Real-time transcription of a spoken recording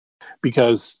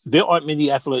because there aren't many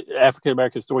African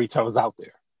American storytellers out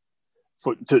there.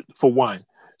 For one,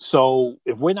 so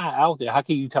if we're not out there, how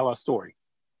can you tell our story,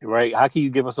 right? How can you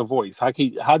give us a voice? How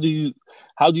do you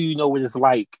know what it's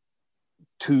like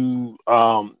to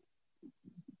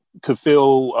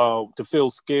feel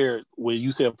scared when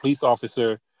you see a police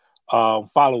officer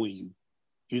following you?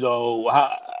 You know,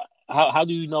 how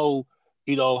do you know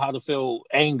how to feel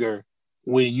anger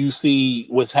when you see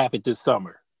what's happened this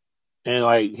summer? And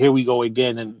like, here we go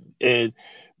again, and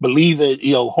believe it,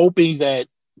 hoping that,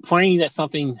 praying that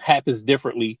something happens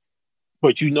differently,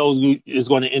 but is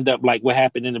going to end up like what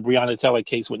happened in the Breonna Taylor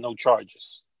case with no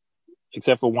charges,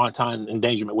 except for wanton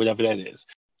endangerment, whatever that is.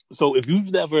 So if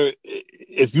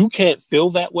you can't feel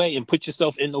that way and put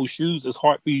yourself in those shoes, it's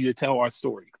hard for you to tell our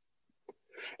story.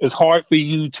 It's hard for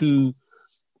you to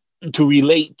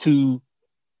relate to,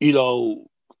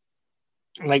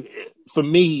 like for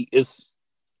me, it's,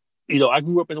 I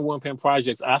grew up in the Warren Penn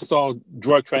projects. I saw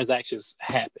drug transactions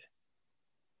happen,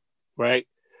 right?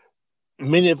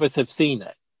 Many of us have seen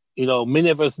that. Many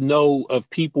of us know of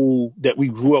people that we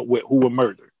grew up with who were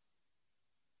murdered.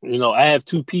 I have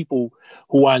two people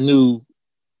who I knew,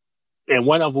 and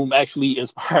one of them actually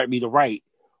inspired me to write,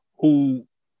 who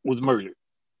was murdered.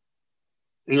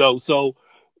 So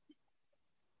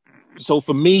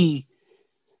for me,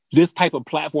 this type of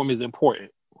platform is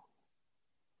important,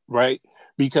 right?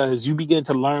 Because you begin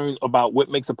to learn about what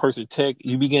makes a person tick.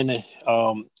 You begin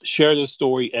to share their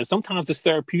story, and sometimes it's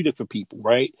therapeutic for people,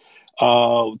 right?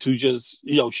 To just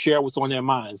share what's on their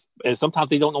minds, and sometimes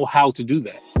they don't know how to do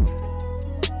that.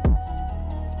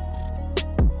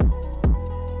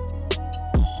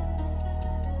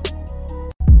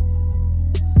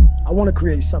 I want to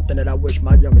create something that I wish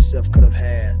my younger self could have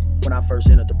had when I first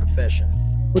entered the profession,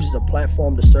 which is a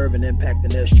platform to serve and impact the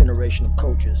next generation of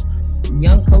coaches.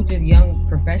 Young coaches, young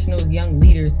professionals, young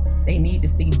leaders, they need to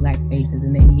see Black faces,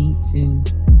 and they need to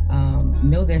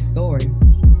know their story.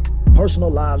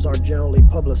 Personal lives aren't generally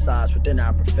publicized within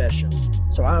our profession,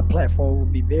 so our platform will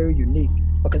be very unique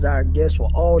because our guests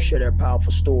will all share their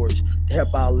powerful stories to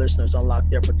help our listeners unlock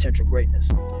their potential greatness.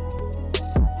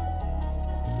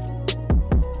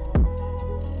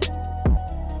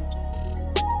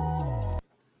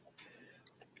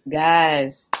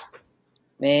 Guys,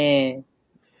 man,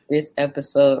 this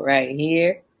episode right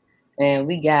here, and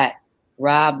we got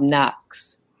Rob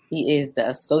Knox. He is the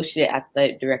Associate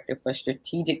Athletic Director for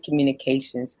Strategic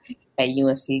Communications at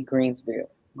UNC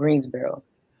Greensboro.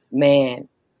 Man,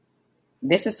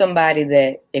 this is somebody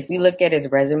that, if you look at his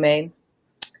resume,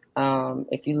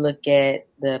 if you look at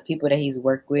the people that he's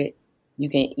worked with, you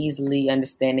can easily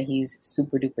understand that he's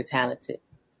super duper talented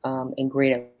and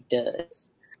great at what he does.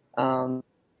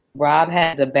 Rob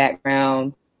has a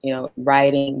background,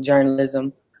 writing,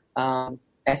 journalism,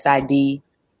 SID.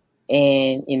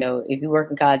 And, if you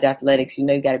work in college athletics,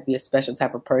 you got to be a special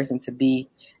type of person to be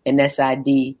an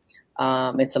SID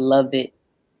and to love it,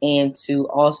 and to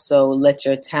also let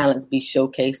your talents be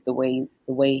showcased the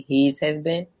way his has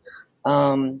been.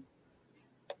 I'm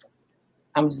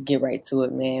just get right to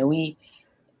it, man.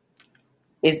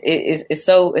 It's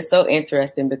so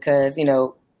interesting because,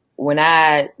 when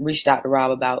I reached out to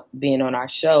Rob about being on our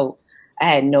show, I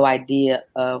had no idea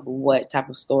of what type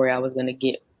of story I was going to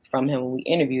get from him when we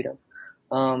interviewed him.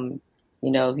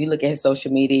 If you look at his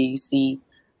social media, you see,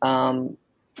 how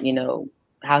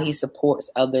he supports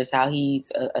others, how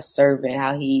he's a servant,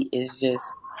 how he is just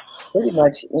pretty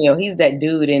much, he's that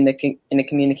dude in the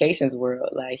communications world.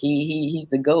 Like he's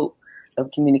the GOAT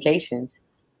of communications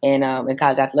and in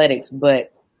college athletics.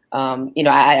 But I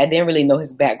didn't really know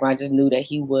his background. I just knew that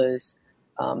he was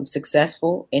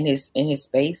successful in his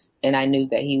space, and I knew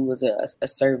that he was a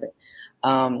servant.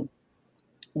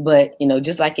 But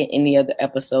just like in any other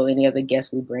episode, any other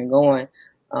guest we bring on,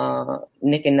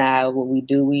 Nick and I, what we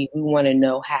do, we want to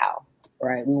know how,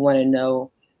 right? We want to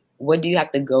know, what do you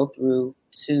have to go through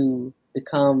to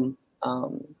become,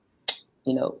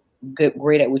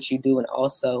 great at what you do, and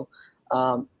also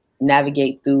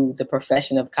navigate through the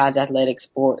profession of college athletics,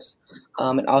 sports,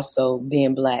 and also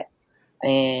being Black.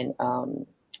 And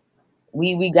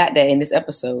we got that in this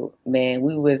episode, man.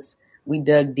 We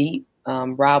dug deep.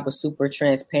 Rob was super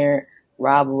transparent.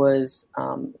 Rob was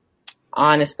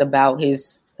honest about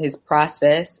his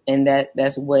process, and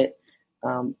that's what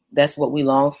we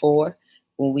long for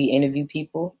when we interview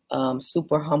people.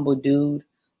 Super humble dude.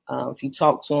 If you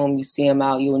talk to him, you see him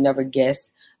out, you will never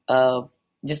guess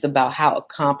just about how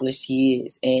accomplished he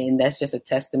is, and that's just a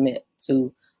testament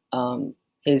to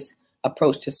his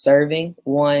approach to serving,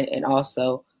 one, and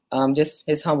also just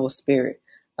his humble spirit.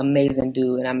 Amazing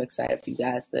dude, and I'm excited for you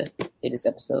guys to hear this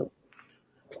episode.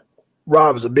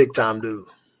 Rob is a big time dude.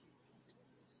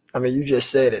 I mean, you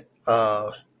just said it.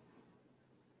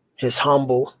 His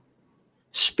humble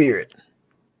spirit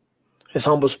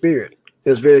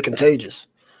is very contagious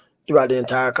throughout the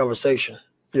entire conversation.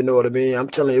 You know what I mean? I'm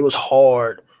telling you, it was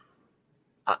hard.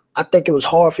 I think it was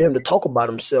hard for him to talk about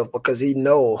himself because he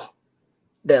know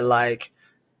that, like,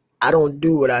 I don't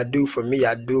do what I do for me.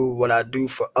 I do what I do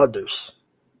for others.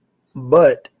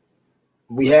 But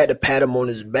we had to pat him on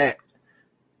his back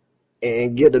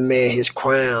and give the man his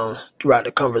crown throughout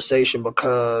the conversation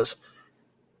because,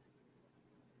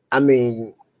 I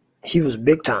mean, he was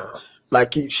big time.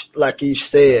 Like he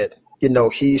said, you know,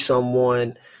 he's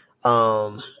someone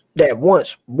that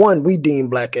once, one, we deem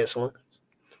Black excellence,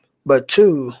 but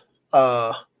two,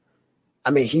 I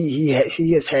mean, he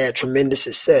has had tremendous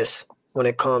success when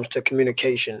it comes to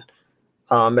communication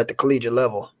at the collegiate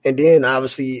level, and then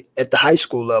obviously at the high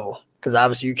school level, because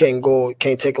obviously you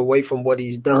can't take away from what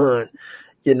he's done.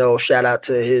 You know, shout out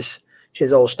to his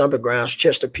old stomping grounds,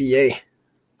 Chester,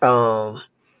 PA,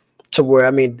 to where,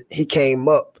 I mean, he came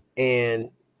up, and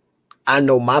I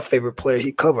know my favorite player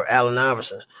he covered, Allen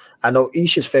Iverson. I know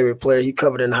Isha's favorite player he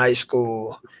covered in high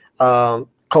school,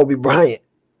 Kobe Bryant.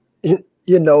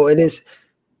 You know, and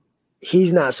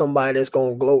he's not somebody that's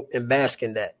going to gloat and bask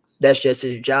in that. That's just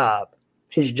his job.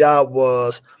 His job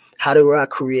was, how do I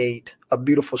create a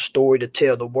beautiful story to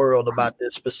tell the world about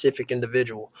this specific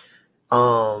individual?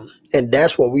 And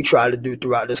that's what we try to do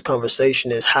throughout this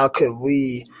conversation is how could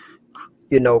we,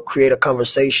 you know, create a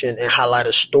conversation and highlight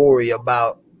a story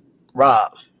about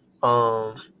Rob.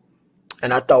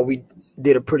 And I thought we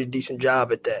did a pretty decent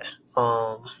job at that.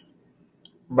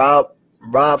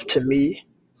 Rob to me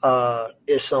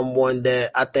is someone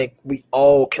that I think we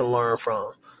all can learn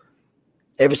from.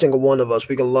 Every single one of us,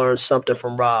 we can learn something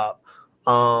from Rob.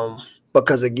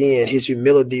 Because again, his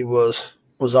humility was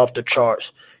off the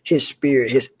charts. His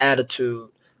spirit, his attitude,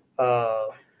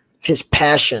 his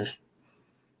passion,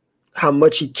 how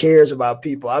much he cares about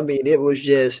people. I mean, it was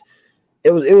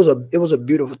a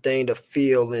beautiful thing to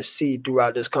feel and see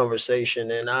throughout this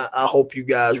conversation. And I hope you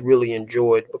guys really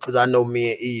enjoyed, because I know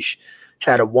me and Ish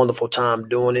had a wonderful time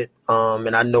doing it.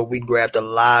 And I know we grabbed a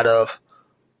lot of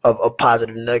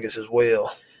positive nuggets as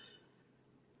well.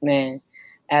 Man,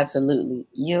 absolutely.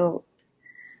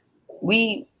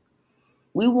 We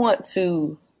want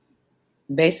to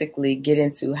basically get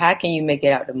into how can you make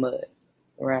it out the mud,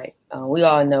 right? We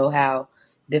all know how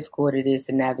difficult it is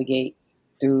to navigate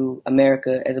through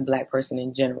America as a Black person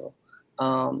in general.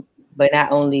 But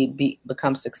not only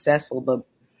become successful, but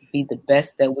be the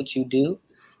best at what you do.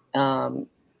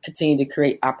 Continue to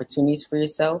create opportunities for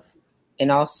yourself,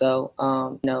 and also,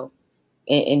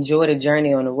 enjoy the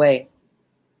journey on the way.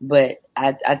 But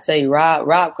I tell you,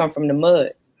 Rob come from the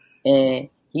mud, and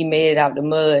he made it out the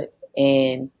mud,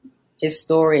 and his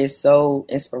story is so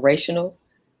inspirational.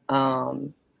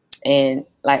 And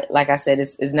like I said,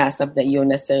 it's not something that you'll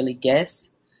necessarily guess,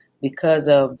 because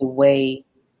of the way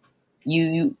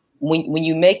when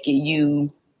you make it, you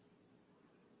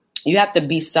have to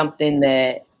be something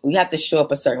that you have to show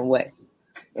up a certain way,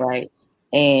 right?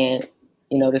 And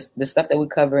you know, the stuff that we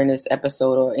cover in this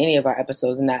episode or any of our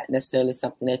episodes is not necessarily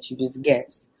something that you just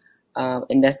guess.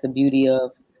 And that's the beauty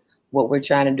of what we're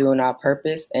trying to do in our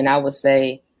purpose. And I would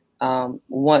say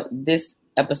this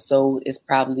episode is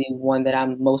probably one that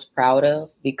I'm most proud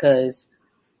of, because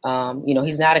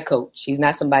he's not a coach. He's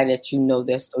not somebody that you know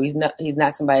their story. He's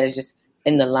not somebody that's just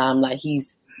in the limelight.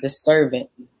 He's the servant,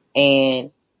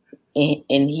 and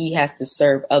he has to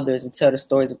serve others and tell the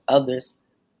stories of others.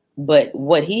 But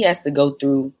what he has to go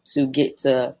through to get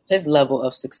to his level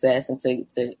of success and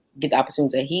to get the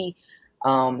opportunities that he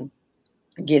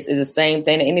gets is the same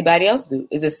thing that anybody else do.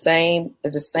 It's the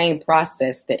same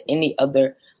process that any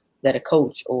other, that a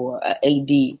coach or a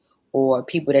AD or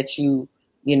people that you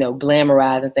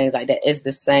glamorize and things like that. It's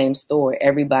the same story.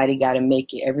 Everybody got to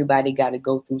make it. Everybody got to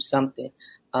go through something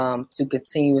to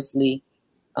continuously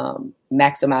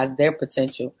maximize their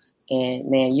potential. And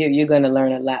man, you're gonna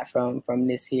learn a lot from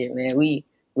this here, man. We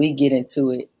get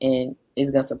into it, and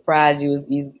it's gonna surprise you.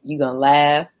 You're gonna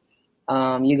laugh,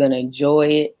 you're gonna enjoy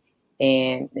it,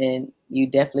 and you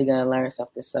definitely gonna learn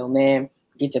something. So, man,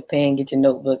 get your pen, get your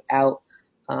notebook out,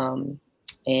 and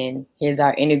here's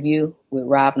our interview with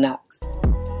Rob Knox.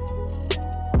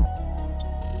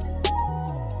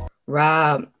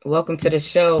 Rob, welcome to the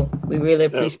show. We really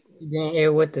appreciate you being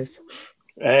here with us.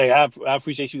 Hey, I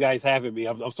appreciate you guys having me.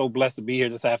 I'm so blessed to be here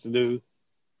this afternoon.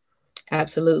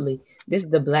 Absolutely. This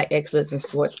is the Black Excellence in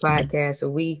Sports podcast. So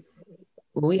we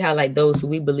highlight those who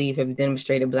we believe have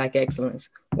demonstrated Black excellence.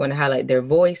 We want to highlight their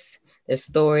voice, their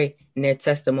story, and their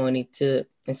testimony to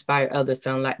inspire others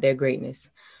to unlock their greatness.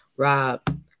 Rob,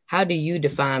 how do you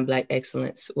define Black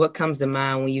excellence? What comes to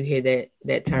mind when you hear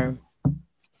that term?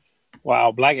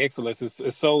 Wow, Black excellence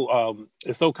is so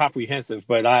comprehensive,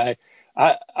 but I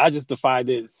just defined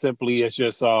it simply as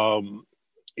just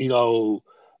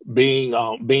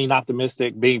being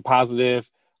optimistic, being positive,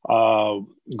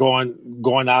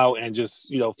 going out and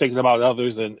just thinking about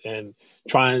others and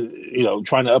trying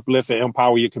to uplift and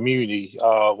empower your community.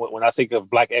 When I think of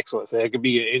Black excellence, it could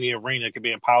be in any arena. It could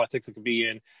be in politics. It could be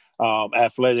in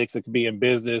athletics. It could be in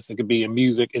business. It could be in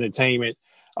music, entertainment.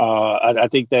 I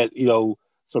think that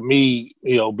for me,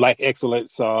 Black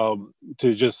excellence,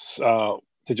 to just tell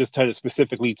it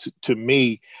specifically to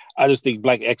me, I just think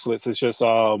Black excellence is just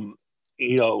looking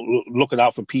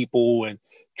out for people and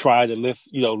try to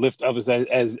lift others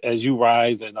as you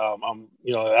rise. And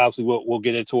obviously we'll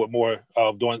get into it more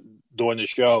during the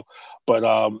show. But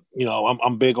I'm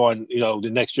big on the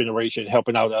next generation,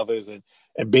 helping out others and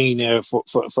being there for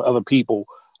other people.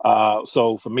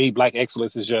 So for me, Black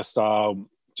excellence is just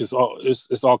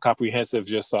it's all comprehensive.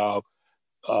 Just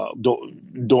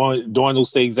doing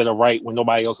those things that are right when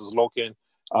nobody else is looking.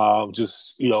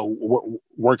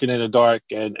 Working in the dark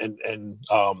and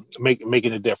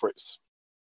making a difference.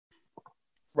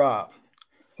 Rob,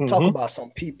 talk about some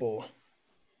people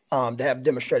that have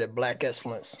demonstrated Black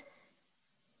excellence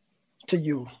to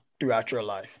you throughout your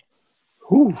life.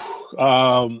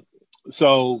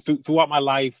 So throughout my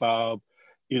life,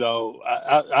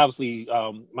 obviously,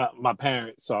 my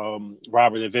parents,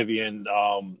 Robert and Vivian,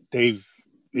 they've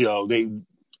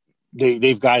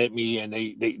guided me and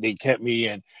they kept me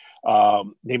and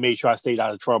they made sure I stayed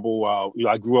out of trouble.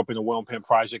 I grew up in the William Penn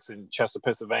Projects in Chester,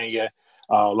 Pennsylvania.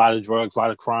 A lot of drugs, a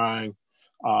lot of crime,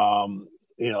 a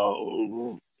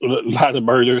lot of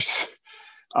murders.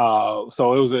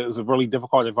 So it was a really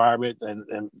difficult environment,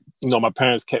 and my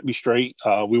parents kept me straight.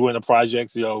 We were in the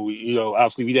projects,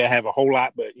 obviously we didn't have a whole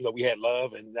lot, but we had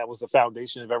love, and that was the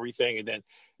foundation of everything. And then,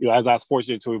 as I was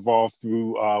fortunate to evolve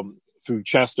through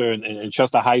Chester and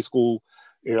Chester High School,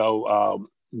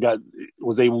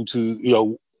 was able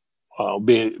to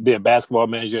be a basketball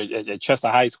manager at Chester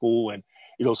High School, and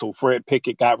so Fred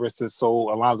Pickett, God rest his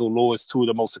soul, Alonzo Lewis, two of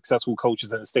the most successful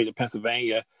coaches in the state of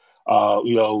Pennsylvania.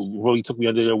 Really took me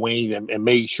under their wing and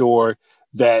made sure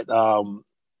that I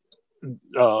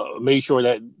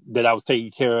was taken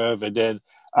care of. And then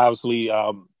obviously,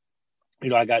 I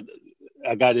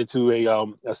got into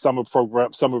a summer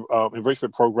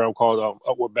enrichment program called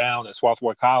Upward Bound at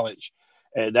Swarthmore College,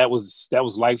 and that was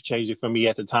life changing for me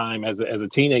at the time as a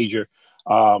teenager,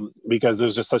 because it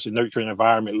was just such a nurturing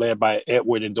environment led by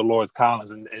Edward and Dolores Collins,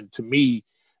 and to me,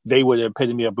 they were the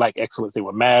epitome of Black excellence. They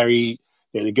were married.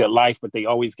 They had a good life, but they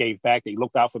always gave back. They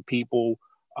looked out for people,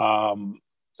 and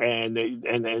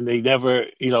they never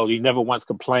once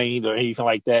complained or anything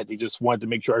like that. They just wanted to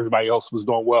make sure everybody else was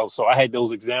doing well. So I had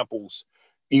those examples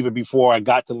even before I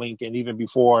got to Lincoln, even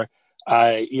before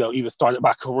I even started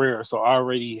my career. So I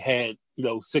already had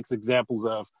 6 examples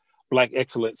of Black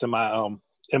excellence in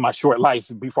my short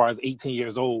life before I was 18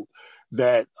 years old.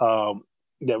 That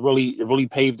really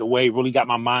paved the way. Really got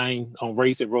my mind on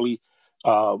race. It really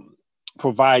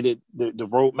provided the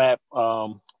roadmap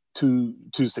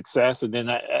to success. And then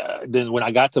when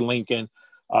I got to Lincoln,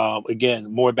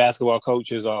 again, more basketball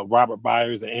coaches, Robert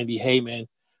Byers and Andy Heyman,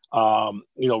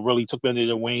 really took me under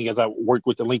their wing as I worked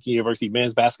with the Lincoln University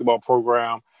men's basketball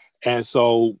program. And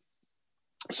so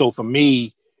for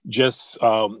me, just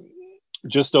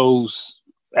those,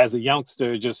 as a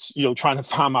youngster, just trying to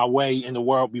find my way in the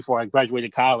world before I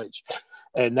graduated college.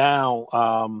 And now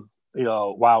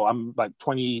wow, I'm like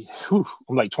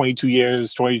 22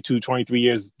 years, 23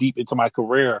 years deep into my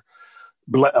career,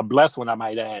 a blessed one, I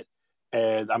might add.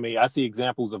 And I mean, I see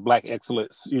examples of Black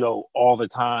excellence, all the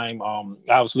time.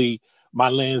 Obviously my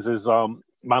lens is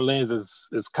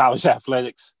college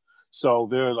athletics. So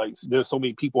there's so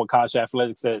many people in college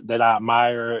athletics that I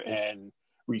admire and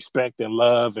respect and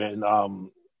love. And,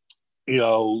 I'm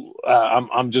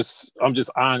just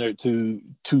honored to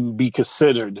be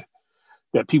considered,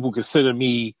 that people consider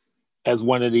me as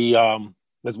one of the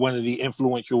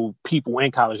influential people in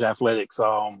college athletics,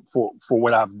 for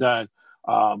what I've done,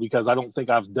 because I don't think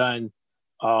I've done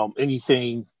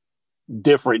anything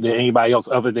different than anybody else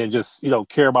other than just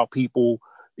care about people,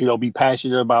 be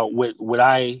passionate about what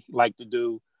I like to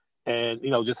do, and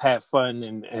just have fun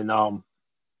and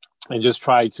just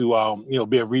try to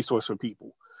be a resource for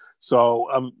people. So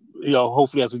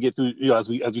hopefully as we get through, as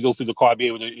we go through the call, I'll be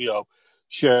able to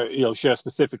share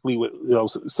specifically with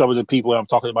some of the people that I'm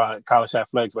talking about in college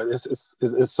athletics, but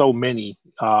it's so many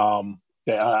that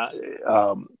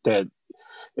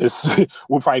it's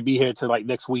we'll probably be here till like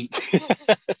next week.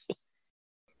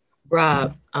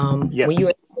 Rob, Yeah. when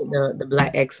you answered the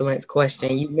Black excellence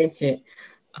question, you mentioned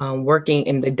working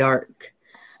in the dark.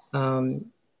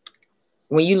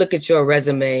 When you look at your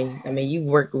resume, I mean, you've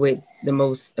worked with the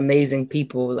most amazing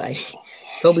people like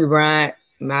Kobe Bryant,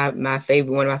 my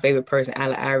favorite, one of my favorite person,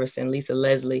 Allen Iverson, Lisa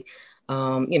Leslie.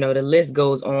 The list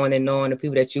goes on and on. The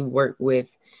people that you work with,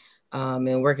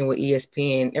 and working with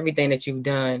ESPN, everything that you've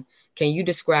done. Can you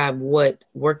describe what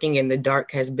working in the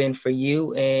dark has been for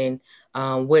you, and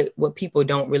what people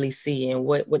don't really see, and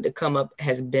what the come up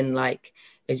has been like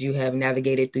as you have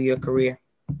navigated through your career?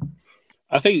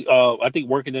 I think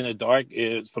working in the dark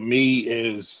is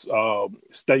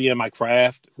studying my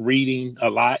craft, reading a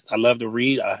lot. I love to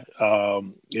read. I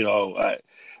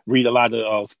read a lot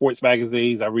of sports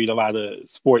magazines. I read a lot of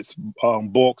sports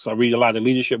books. I read a lot of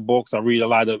leadership books. I read a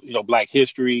lot of Black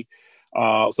history.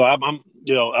 So I'm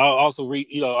I also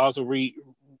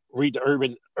read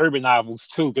the urban novels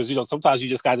too, because sometimes you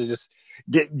just got to just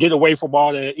get away from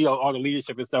all the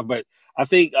leadership and stuff. But I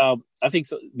think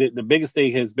the biggest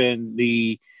thing has been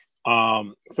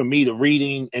for me, the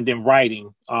reading and then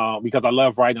writing, because I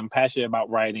love writing. I'm passionate about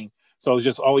writing, so it's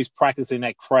just always practicing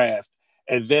that craft.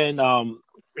 And then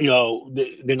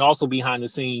then also behind the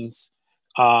scenes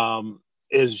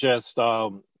is just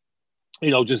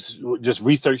just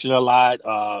researching a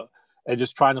lot. And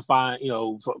just trying to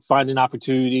finding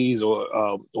opportunities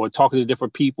or talking to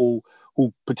different people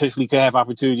who potentially could have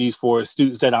opportunities for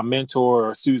students that I mentor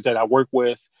or students that I work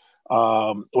with,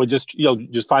 or just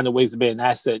finding ways to be an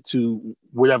asset to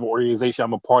whatever organization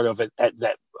I'm a part of at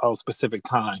that specific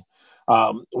time.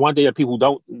 One thing that people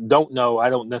don't know, I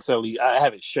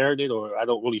haven't shared it, or I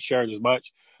don't really share it as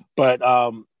much, but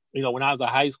when I was in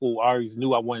high school, I always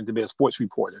knew I wanted to be a sports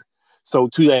reporter. So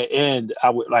to that end, I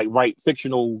would write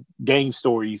fictional game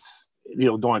stories,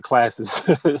 during classes.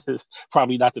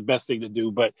 Probably not the best thing to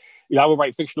do, but I would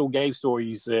write fictional game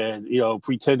stories and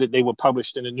pretend that they were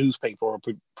published in a newspaper, or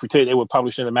pretend they were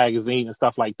published in a magazine and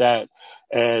stuff like that,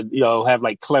 and have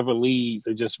clever leads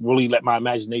and just really let my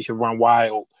imagination run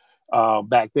wild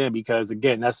back then, because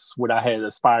again, that's what I had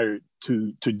aspired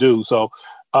to do. So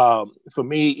for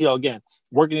me, again,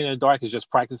 working in the dark is just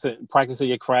practicing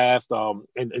your craft,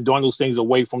 and doing those things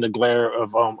away from the glare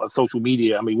of social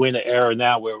media. I mean, we're in an era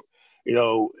now where,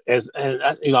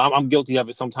 I'm guilty of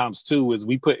it sometimes too, is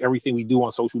we put everything we do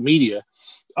on social media,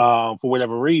 for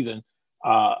whatever reason.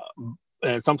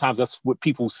 And sometimes that's what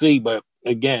people see, but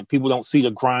again, people don't see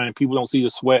the grind. People don't see the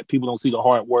sweat. People don't see the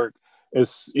hard work.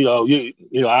 It's,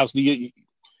 obviously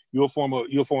you're a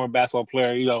former basketball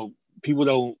player. People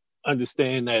don't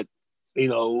understand that,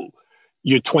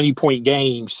 your 20-point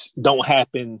games don't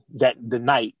happen the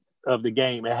night of the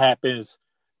game. It happens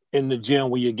in the gym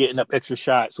when you're getting up extra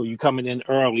shots, or you coming in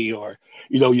early, or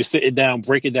you're sitting down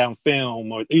breaking down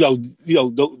film, or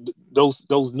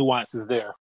those nuances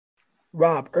there.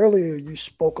 Rob, earlier you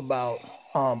spoke about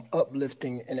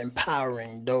uplifting and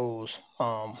empowering those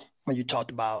when you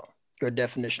talked about your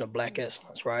definition of Black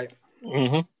excellence, right?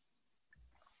 Mm-hmm.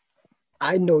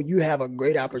 I know you have a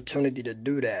great opportunity to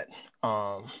do that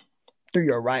through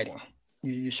your writing.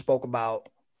 You spoke about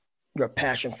your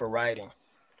passion for writing.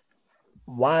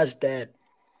 Why is that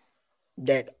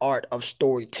art of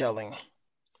storytelling,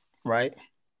 right?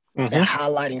 Mm-hmm. And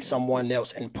highlighting someone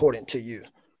else important to you?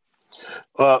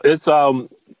 It's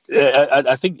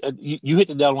I think you hit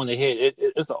the nail on the head.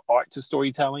 It's an art to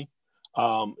storytelling.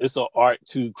 It's an art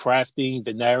to crafting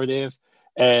the narrative,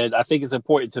 and I think it's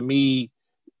important to me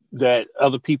that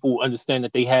other people understand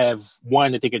that they have,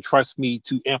 one, that they can trust me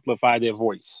to amplify their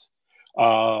voice.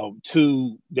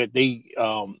 Two, that they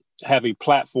have a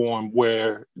platform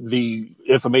where the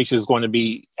information is going to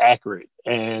be accurate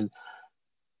and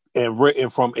written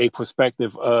from a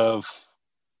perspective of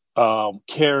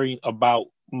caring about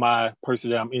my person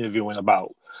that I'm interviewing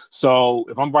about. So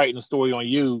if I'm writing a story on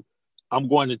you, I'm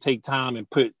going to take time and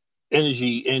put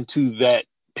energy into that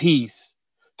piece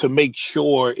to make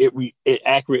sure it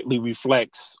accurately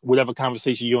reflects whatever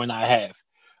conversation you and I have.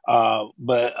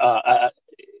 But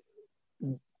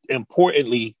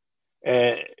importantly,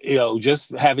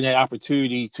 just having that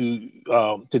opportunity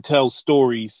to tell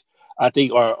stories, I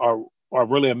think are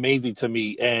really amazing to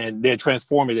me, and they're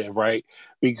transformative, right?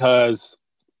 Because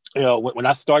when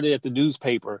I started at the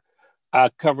newspaper, I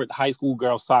covered high school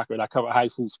girls soccer and I covered high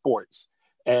school sports.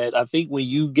 And I think when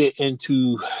you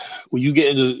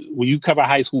cover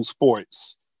high school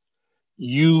sports,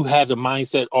 you have the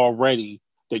mindset already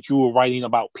that you are writing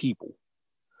about people.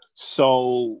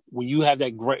 So when you have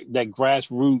that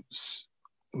grassroots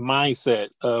mindset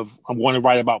of I'm going to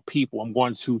write about people. I'm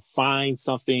going to find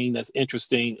something that's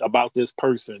interesting about this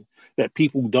person that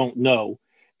people don't know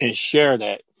and share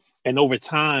that. And over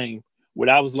time, what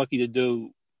I was lucky to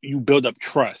do, you build up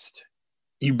trust,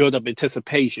 you build up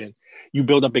anticipation, you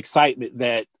build up excitement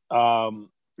that,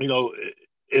 you know,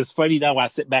 it's funny now when I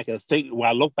sit back and think, when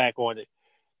I look back on it,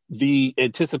 the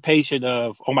anticipation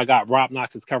of, oh my God, Rob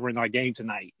Knox is covering our game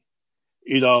tonight.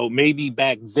 You know, maybe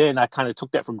back then I kind of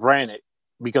took that for granted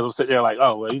because I'm sitting there like,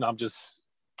 oh, well, you know, I'm just,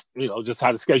 you know, just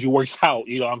how the schedule works out.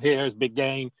 You know, I'm here, it's a big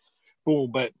game,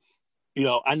 boom. But, you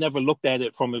know, I never looked at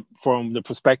it from the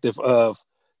perspective of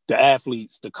the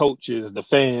athletes, the coaches, the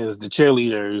fans, the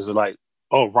cheerleaders, like,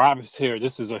 oh, Rob is here.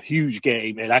 This is a huge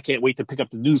game. And I can't wait to pick up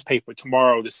the newspaper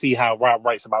tomorrow to see how Rob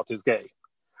writes about this game.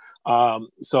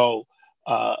 So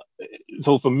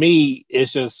for me,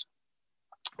 it's just,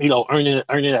 you know,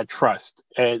 earning that trust.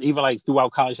 And even like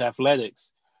throughout college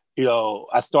athletics, you know,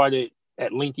 I started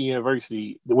at Lincoln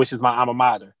University, which is my alma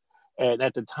mater. And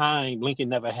at the time, Lincoln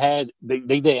never had, they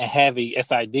didn't have a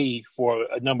SID for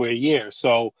a number of years.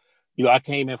 So, you know, I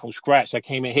came in from scratch. I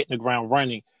came in hitting the ground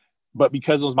running. But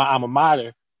because it was my alma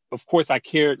mater, of course, I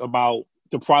cared about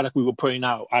the product we were putting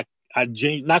out.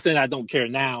 Not saying I don't care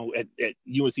now at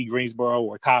UNC Greensboro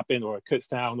or Coppin or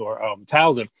Kutztown or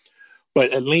Towson,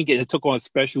 but at Lincoln, it took on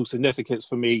special significance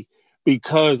for me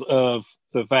because of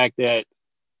the fact that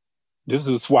this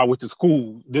is why I went to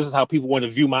school. This is how people want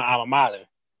to view my alma mater.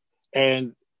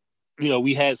 And, you know,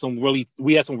 we had some really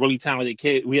talented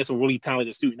kids. We had some really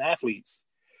talented student athletes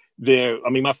there. I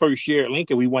mean, my first year at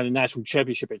Lincoln, we won a national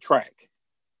championship at track,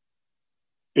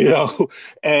 you know,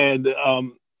 and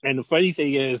the funny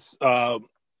thing is,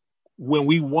 when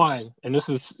we won, and this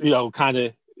is, you know, kind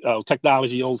of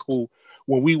technology old school,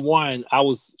 when we won, I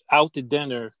was out to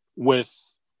dinner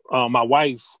with my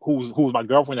wife, who was my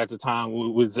girlfriend at the time,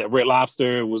 who was at Red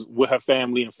Lobster, was with her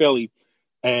family in Philly.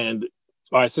 And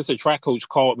our assistant track coach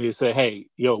called me and said, hey,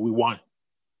 yo, we won.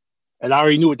 And I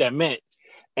already knew what that meant.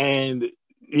 And,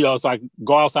 you know, so I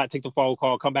go outside, take the phone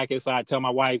call, come back inside, tell my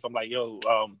wife, I'm like, yo,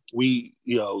 we,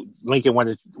 you know, Lincoln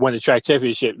won the track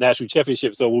championship, national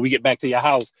championship. So when we get back to your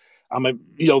house, I'm going to,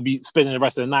 you know, be spending the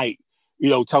rest of the night, you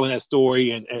know, telling that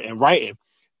story and writing.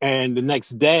 And the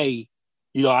next day,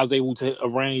 you know, I was able to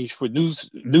arrange for news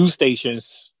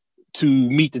stations to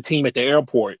meet the team at the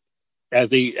airport as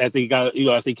they got, you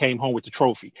know, as they came home with the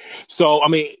trophy. So, I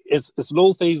mean, it's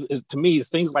little things, to me, it's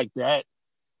things like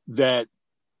that,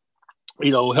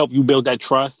 you know, help you build that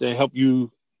trust and help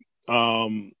you,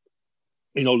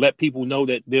 you know, let people know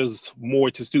that there's more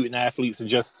to student athletes than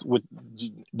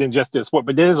just their sport.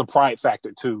 But there's a pride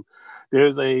factor too.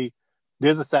 There's a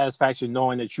satisfaction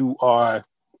knowing that you are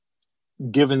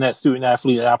giving that student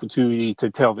athlete an opportunity to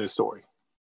tell their story.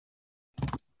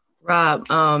 Rob,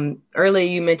 earlier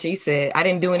you said, I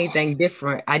didn't do anything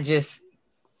different. I just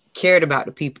cared about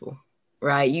the people,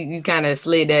 right? You kind of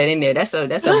slid that in there. That's a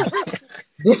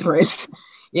difference.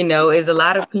 You know, is a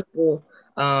lot of people,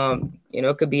 you know,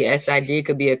 it could be SID, it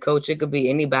could be a coach, it could be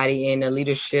anybody in a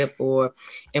leadership or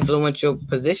influential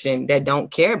position that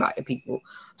don't care about the people.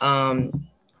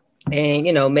 And,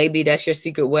 you know, maybe that's your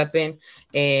secret weapon,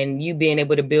 and you being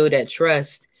able to build that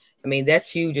trust. I mean,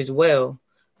 that's huge as well.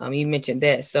 You mentioned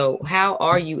that. So how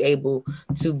are you able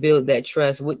to build that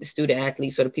trust with the student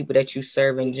athletes or the people that you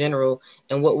serve in general?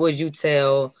 And what would you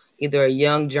tell either a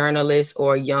young journalist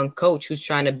or a young coach who's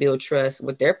trying to build trust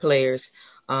with their players?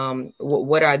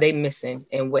 What are they missing,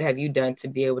 and what have you done to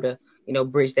be able to, you know,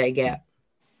 bridge that gap?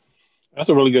 That's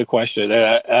a really good question.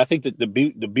 I think that the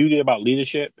beauty about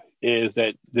leadership is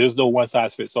that there's no one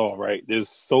size fits all, right? There's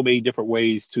so many different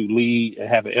ways to lead and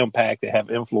have an impact and have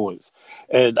influence.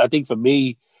 And I think for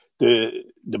me, the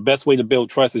best way to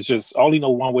build trust is just I only know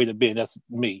one way to be, and that's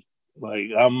me. Like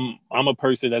I'm a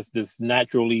person that's just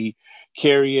naturally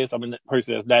curious. I'm a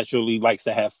person that's naturally likes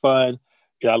to have fun.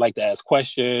 You know, I like to ask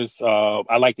questions.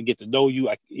 I like to get to know you.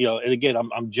 And again,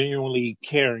 I'm genuinely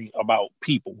caring about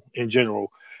people in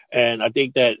general. And I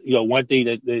think that, you know, one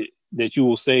thing that you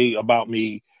will say about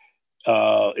me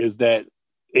is that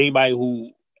anybody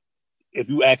who, if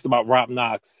you asked about Rob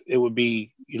Knox, it would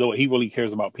be, you know, he really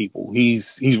cares about people.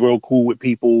 He's real cool with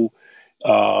people.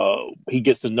 He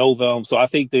gets to know them. So I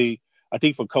think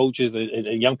for coaches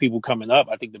and young people coming up,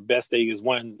 I think the best thing is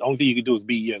the only thing you can do is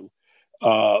be you.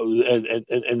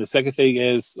 And the second thing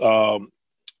is,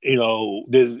 you know,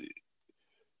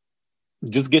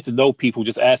 just get to know people,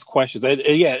 just ask questions. And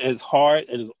yeah, it's hard.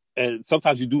 And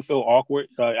sometimes you do feel awkward.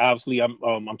 Obviously,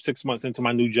 I'm 6 months into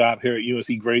my new job here at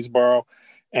UNC Greensboro.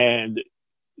 And,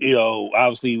 you know,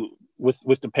 obviously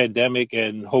with the pandemic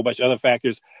and a whole bunch of other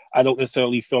factors, I don't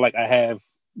necessarily feel like I have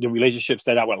the relationships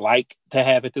that I would like to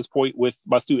have at this point with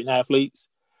my student athletes,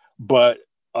 but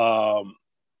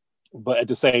at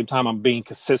the same time, I'm being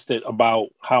consistent about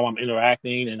how I'm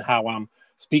interacting and how I'm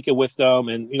speaking with them.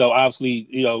 And, obviously,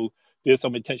 there's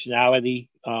some intentionality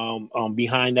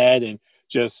behind that, and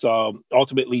just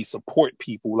ultimately support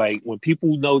people. Like when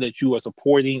people know that you are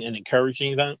supporting and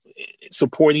encouraging them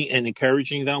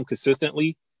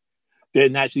consistently, they're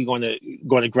naturally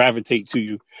going to gravitate to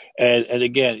you. And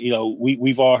again,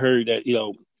 we've all heard that,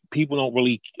 people don't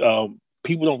really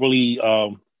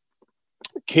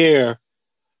care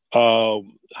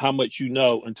how much you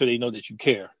know until they know that you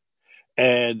care.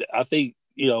 And I think,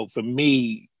 for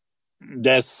me,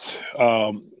 that's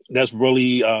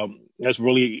really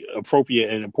appropriate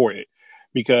and important,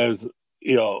 because,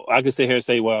 I could sit here and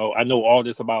say, well, I know all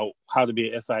this about how to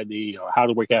be an SID or how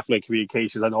to work athletic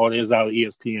communications. I know all this out of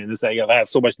ESPN. This, that, I have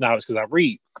so much knowledge because I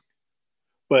read.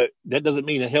 But that doesn't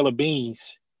mean a hill of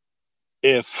beans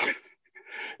if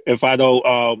I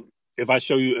don't, if I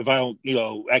don't,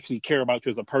 actually care about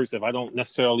you as a person, if I don't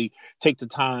necessarily take the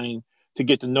time to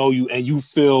get to know you, and you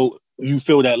feel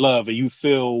that love, and you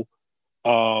feel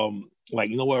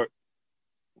like, what?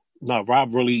 No,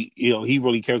 Rob really, he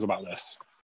really cares about us.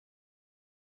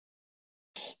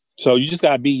 So you just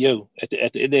gotta be you. At the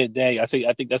end of the day, I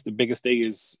think that's the biggest thing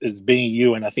is being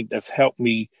you, and I think that's helped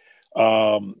me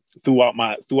throughout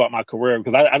my career,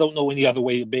 because I don't know any other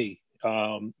way to be.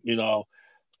 I've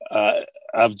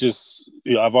just,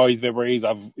 I've always been raised.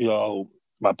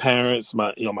 My parents,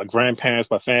 my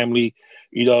grandparents, my family,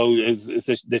 is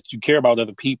that you care about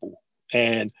other people,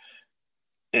 and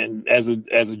as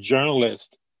a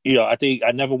journalist, I think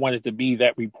I never wanted to be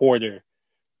that reporter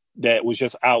that was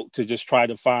just out to just try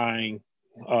to find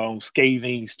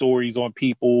scathing stories on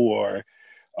people, or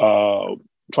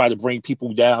try to bring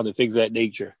people down and things of that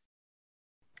nature.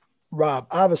 Rob,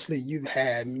 obviously you've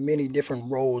had many different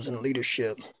roles in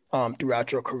leadership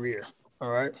throughout your career.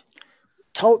 All right.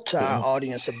 Talk to our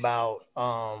audience about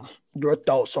your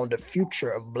thoughts on the future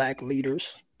of Black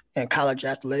leaders in college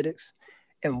athletics,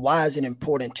 and why is it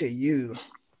important to you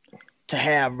to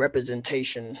have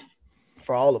representation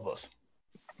for all of us?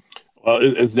 Well,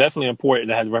 it's definitely important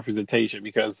to have representation,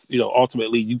 because,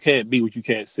 ultimately you can't be what you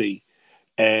can't see.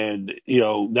 And,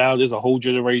 now there's a whole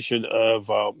generation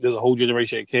of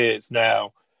kids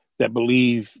now that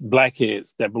believe, Black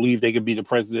kids that believe they could be the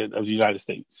president of the United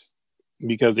States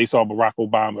because they saw Barack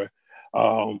Obama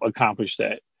accomplish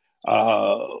that.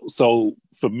 So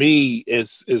for me,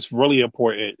 it's really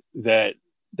important that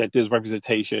there's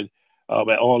representation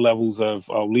at all levels of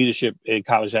leadership in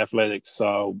college athletics,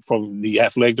 from the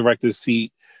athletic director's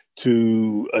seat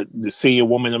to the senior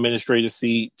woman administrator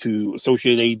seat, to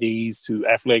associate ADs, to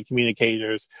athletic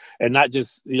communicators, and not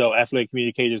just, athletic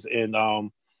communicators in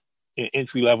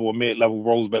entry level or mid level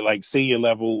roles, but like senior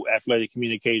level athletic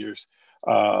communicators.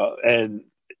 And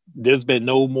there's been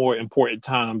no more important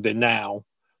time than now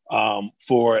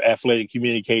for athletic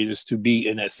communicators to be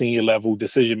in that senior level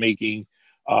decision making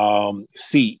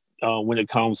seat. When it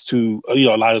comes to, a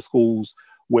lot of schools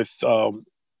with,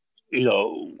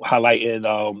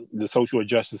 highlighting the social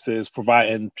injustices,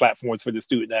 providing platforms for the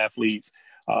student athletes,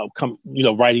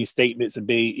 writing statements and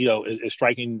being, and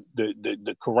striking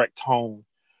the correct tone,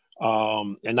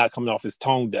 and not coming off as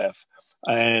tone deaf.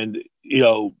 And,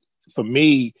 for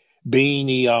me, being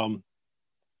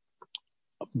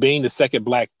the second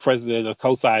Black president of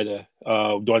COSIDA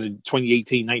during the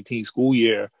 2018-19 school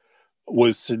year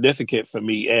was significant for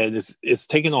me, and it's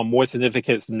taken on more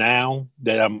significance now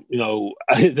that I'm, now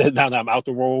that I'm out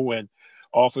the role and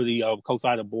off of the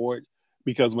COSIDA board,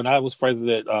 because when I was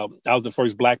president, I was the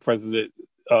first Black president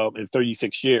in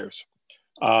 36 years.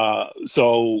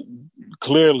 So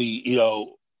clearly,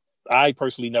 I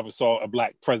personally never saw a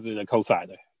Black president of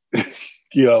COSIDA,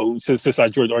 since I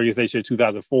joined the organization in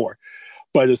 2004.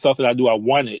 But it's something I knew I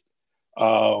wanted.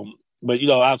 But,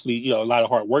 obviously, a lot of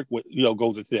hard work,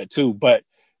 goes into that too. But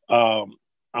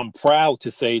I'm proud to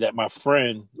say that my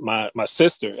friend, my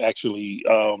sister, actually,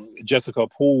 Jessica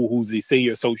Poole, who's the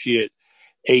senior associate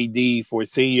AD for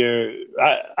senior,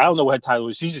 I don't know what her title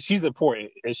is. She's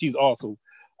important, and she's awesome.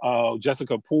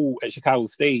 Jessica Poole at Chicago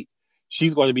State,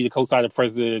 she's going to be the COSIDA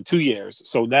president in 2 years.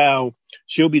 So now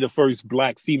she'll be the first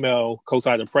Black female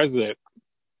COSIDA president.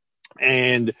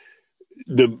 And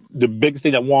the biggest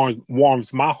thing that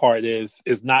warms my heart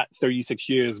is not 36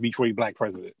 years between Black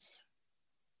presidents.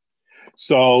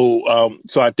 So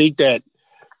I think that,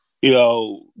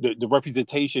 the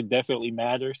representation definitely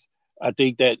matters. I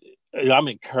think that I'm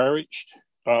encouraged.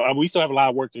 We still have a lot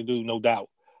of work to do, no doubt,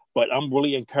 but I'm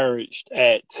really encouraged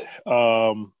at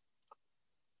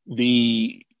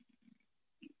the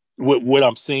what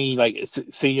I'm seeing, like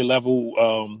senior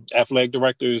level athletic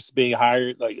directors being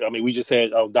hired. Like, I mean, we just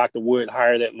had Dr. Wood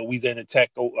hired at Louisiana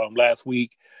Tech last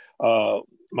week.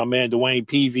 My man Dwayne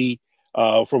Peavy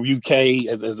from UK,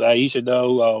 as Aisha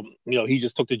know, he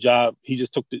just took the job. He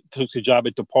just took the job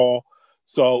at DePaul.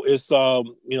 So it's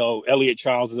Elliot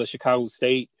Charles is at Chicago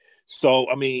State. So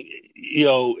I mean,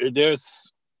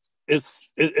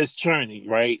 it's churning,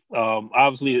 right?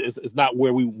 Obviously, it's not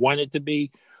where we want it to be,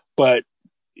 but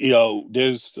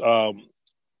there's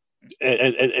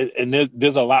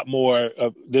there's a lot more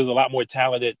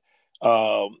talented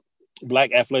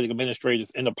Black athletic administrators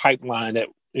in the pipeline that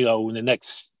in the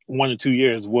next 1 or 2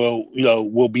 years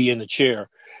will be in the chair,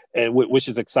 and which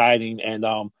is exciting. And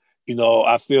I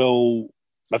feel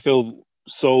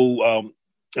so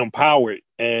empowered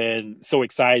and so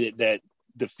excited that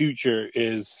the future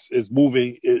is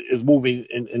moving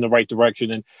in the right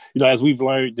direction. And as we've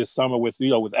learned this summer with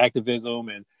activism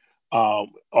and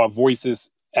our voices,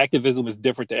 activism is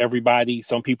different to everybody.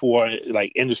 Some people are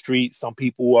like in the streets, some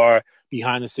people are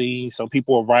behind the scenes, some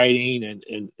people are writing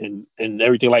and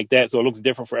everything like that. So it looks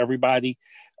different for everybody.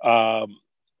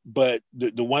 But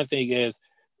the one thing is,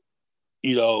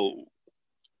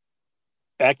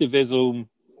 activism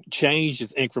change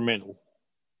is incremental.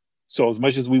 So as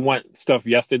much as we want stuff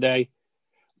yesterday,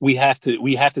 we have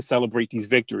to celebrate these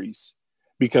victories,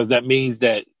 because that means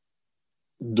that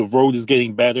the road is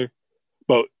getting better.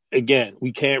 But again,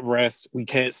 we can't rest. We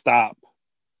can't stop.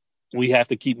 We have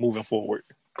to keep moving forward.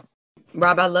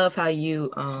 Rob, I love how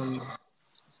you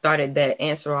started that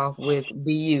answer off with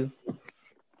 "be you,"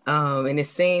 and it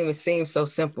seems so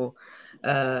simple.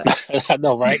 I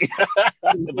know, right?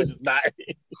 But it's not.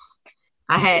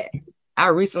 I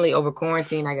recently, over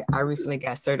quarantine, I recently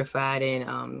got certified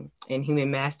in human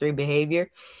mastery behavior,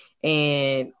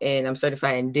 and I'm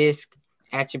certified in DISC,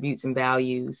 attributes and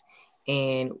values.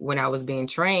 And when I was being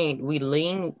trained, we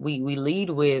lead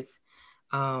with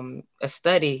a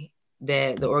study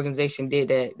that the organization did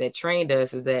that trained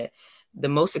us, is that the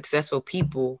most successful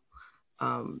people,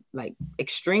 like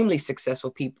extremely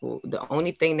successful people, the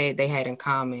only thing that they had in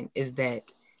common is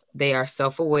that they are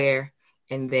self-aware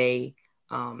and they're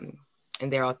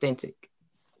authentic.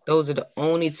 Those are the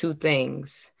only two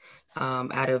things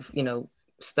out of,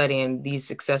 studying these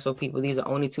successful people. These are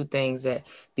only two things that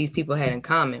these people had in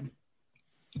common.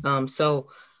 So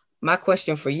my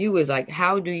question for you is, like,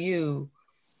 how do you,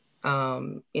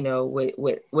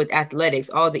 with athletics,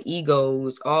 all the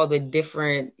egos, all the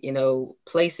different,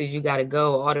 places you got to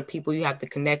go, all the people you have to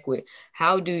connect with,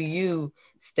 how do you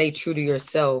stay true to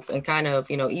yourself and kind of,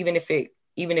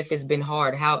 even if it's been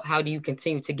hard, how do you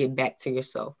continue to get back to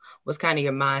yourself? What's kind of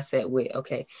your mindset with,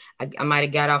 okay, I might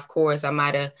have got off course.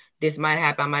 This might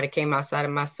happen. I might have came outside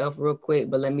of myself real quick,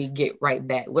 but let me get right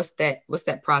back. What's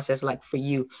that process like for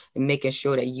you in making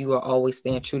sure that you are always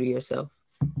staying true to yourself?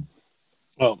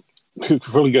 Well,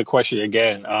 really good question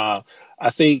again. I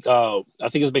think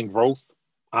it's been growth,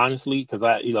 honestly, because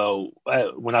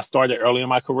when I started early in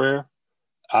my career,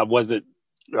 I was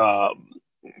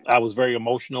very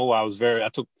emotional. I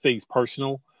took things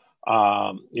personal.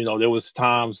 There was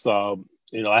times, I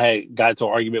had got into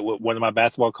an argument with one of my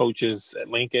basketball coaches at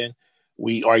Lincoln.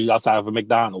 We argued outside of a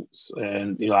McDonald's,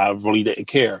 and, I really didn't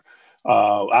care.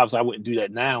 Obviously I wouldn't do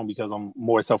that now because I'm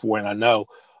more self-aware and I know.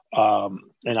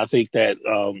 And I think that,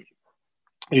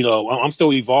 I'm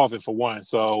still evolving, for one.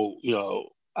 So,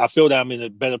 I feel that I'm in a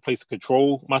better place to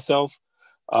control myself.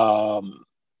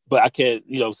 But I can't,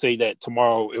 say that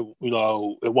tomorrow, it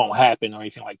won't happen or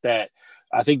anything like that.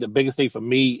 I think the biggest thing for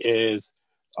me is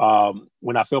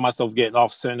when I feel myself getting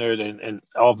off-centered and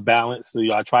off balance,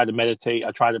 I try to meditate,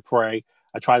 I try to pray,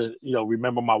 I try to,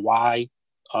 remember my why.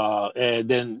 And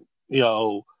then,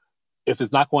 if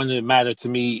it's not going to matter to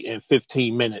me in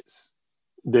 15 minutes,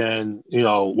 then,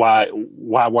 why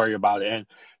worry about it? And,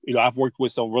 I've been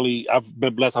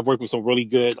blessed. I've worked with some really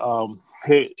good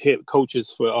head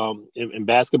coaches for in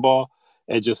basketball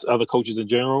and just other coaches in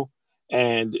general.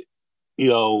 And,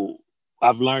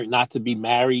 I've learned not to be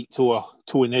married to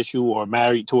an issue or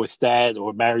married to a stat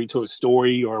or married to a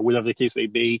story or whatever the case may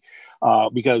be.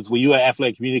 Because when you're an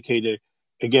athletic communicator,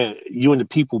 again, you're in the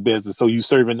people business, so you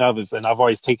serving others. And I've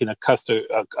always taken a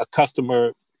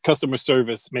customer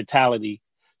service mentality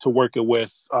to working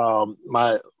with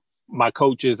my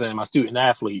coaches and my student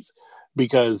athletes,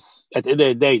 because at the end of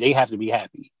the day, they have to be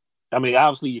happy. I mean,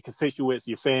 obviously your constituents,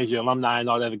 your fans, your alumni and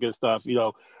all that good stuff,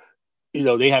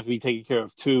 they have to be taken care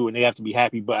of too, and they have to be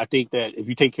happy. But I think that if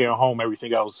you take care of home,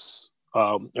 everything else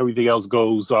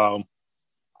goes,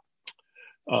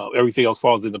 everything else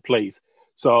falls into place.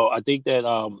 So I think that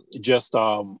just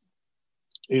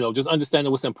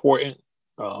understanding what's important,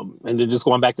 And then just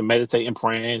going back to meditating,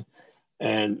 praying,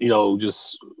 and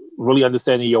just really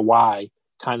understanding your why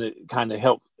kind of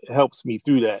helps me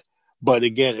through that. But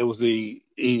again, it was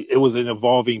an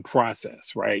evolving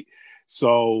process, right?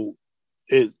 So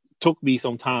it took me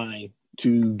some time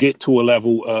to get to a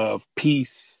level of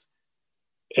peace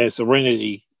and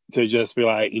serenity to just be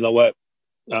like, you know what,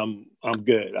 I'm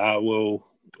good. I'll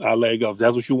let it go. If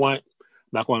that's what you want,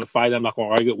 I'm not going to fight. I'm not going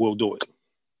to argue. We'll do it.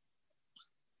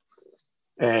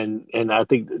 And I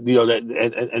think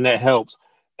that and that helps.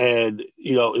 And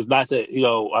it's not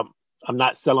that I'm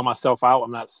not selling myself out.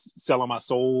 I'm not selling my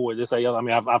soul or this or the other. I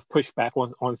mean, I've pushed back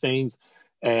on things,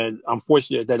 and I'm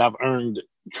fortunate that I've earned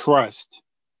trust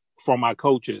from my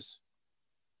coaches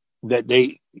that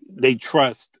they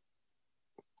trust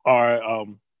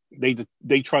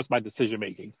they trust my decision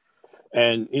making.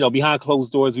 And behind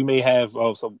closed doors, we may have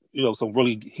some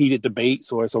really heated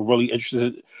debates or some really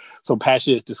interested, some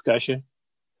passionate discussion.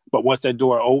 But once that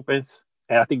door opens,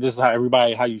 and I think this is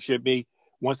how you should be.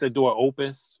 Once that door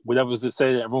opens, whatever's said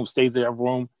in that room stays in that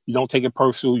room. You don't take it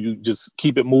personal. You just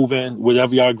keep it moving.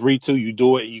 Whatever y'all agree to, you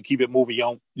do it, and you keep it moving.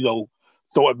 You don't,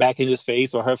 throw it back in his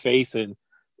face or her face, and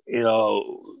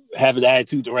have an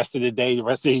attitude the rest of the day, the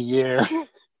rest of the year.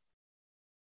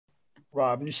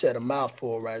 Rob, you said a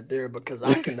mouthful right there, because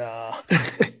I can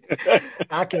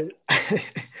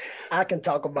I can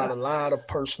talk about a lot of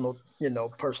personal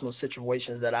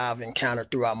situations that I've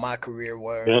encountered throughout my career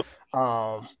where, yep.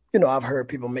 I've heard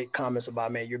people make comments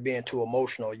about, man, you're being too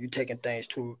emotional, you taking things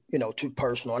too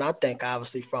personal. And I think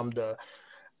obviously from the,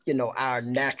 our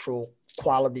natural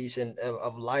qualities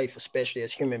of life, especially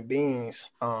as human beings,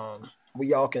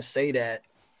 we all can say that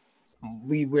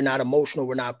we're not emotional,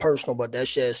 we're not personal, but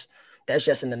that's just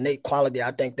an innate quality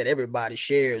I think that everybody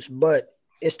shares. But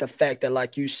it's the fact that,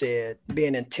 like you said,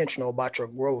 being intentional about your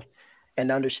growth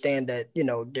and understand that,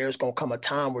 there's going to come a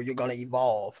time where you're going to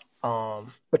evolve.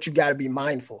 But you got to be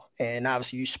mindful. And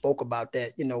obviously you spoke about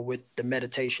that, with the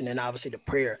meditation and obviously the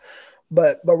prayer.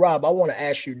 But Rob, I want to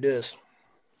ask you this,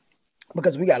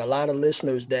 because we got a lot of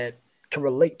listeners that can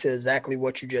relate to exactly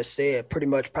what you just said, pretty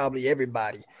much probably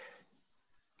everybody.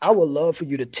 I would love for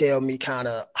you to tell me kind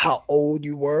of how old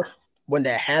you were when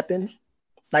that happened,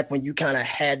 like when you kind of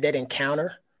had that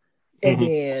encounter, and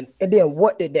then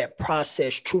what did that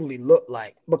process truly look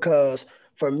like? Because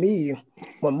for me,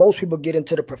 when most people get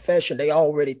into the profession, they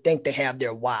already think they have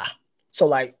their why. So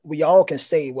like we all can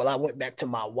say, well, I went back to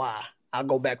my why. I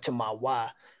go back to my why.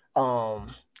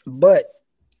 But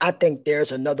I think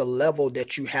there's another level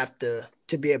that you have to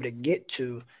be able to get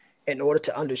to in order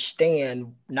to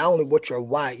understand not only what your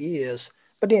why is,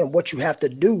 but then what you have to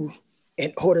do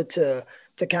in order to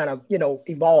kind of,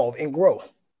 evolve and grow.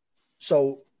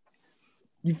 So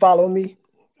you follow me?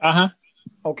 Uh-huh.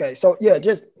 Okay. So yeah,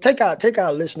 just take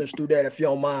our listeners through that if you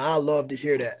don't mind. I'd love to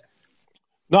hear that.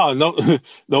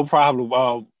 No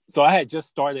problem. So I had just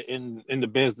started in the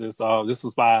business. This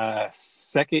was my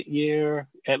second year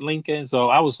at Lincoln. So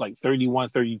I was like 31,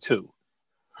 32.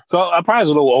 So I probably was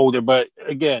a little older, but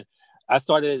again, I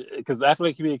started because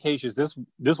athletic communications,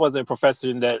 this wasn't a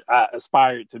profession that I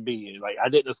aspired to be in. Like I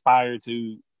didn't aspire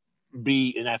to be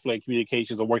in athletic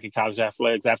communications or work in college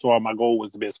athletics. After all, my goal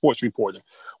was to be a sports reporter,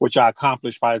 which I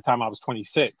accomplished by the time I was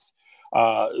 26.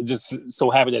 Just so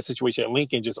having that situation at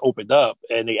Lincoln just opened up,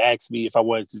 and they asked me if I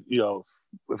wanted to,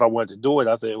 if I wanted to do it.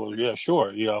 I said, well, yeah,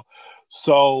 sure.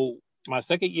 So my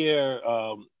second year,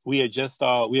 we had just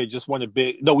won a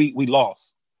big. No, we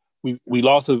lost. We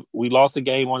lost a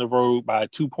game on the road by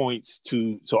 2 points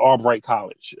to Albright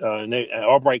College. And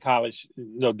Albright College,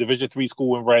 Division III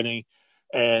school in Reading,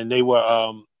 and they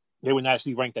were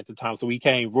nationally ranked at the time. So we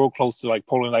came real close to like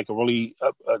pulling like a really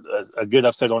a good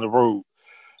upset on the road.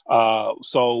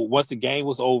 So once the game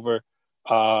was over,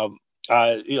 I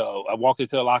walked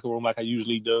into the locker room like I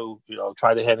usually do.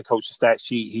 Try to hand the coach a stat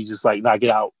sheet. He just like, nah, get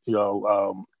out.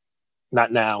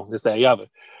 Not now. This, that, the other.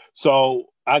 So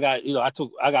I got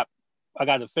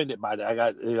offended by that.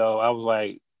 I was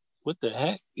like, what the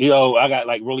heck? I got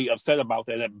like really upset about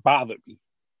that. That bothered me.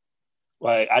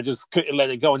 Like, I just couldn't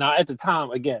let it go. Now, at the time,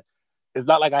 again, it's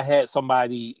not like I had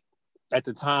somebody at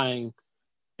the time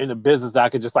in the business that I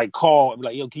could just like call and be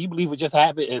like, yo, can you believe what just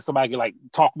happened? And somebody could like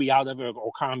talk me out of it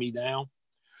or calm me down.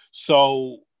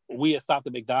 So we had stopped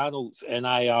at McDonald's, and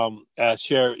I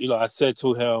shared, I said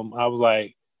to him, I was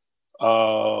like,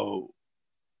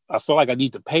 I feel like I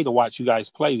need to pay to watch you guys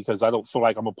play because I don't feel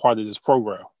like I'm a part of this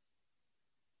program.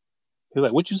 He's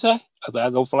like, what you say? I was like, I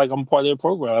don't feel like I'm a part of the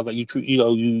program. I was like, you treat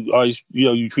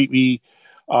me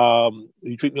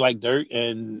like dirt,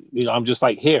 and I'm just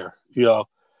like here,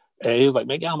 And he was like,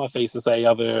 man, get out of my face to say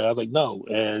other. I was like, no.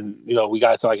 And, we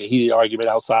got to like a heated argument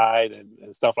outside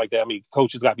and stuff like that. I mean,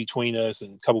 coaches got between us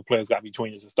and a couple players got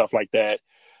between us and stuff like that.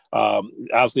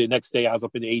 Obviously, the next day I was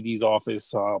up in the AD's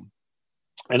office.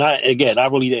 And I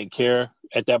really didn't care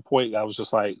at that point. I was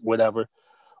just like, whatever.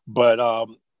 But,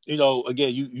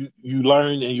 again, you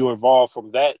learn and you evolve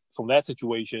from that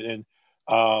situation.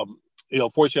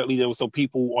 And, fortunately, there were some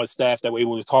people on staff that were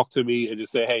able to talk to me and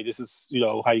just say, hey, this is,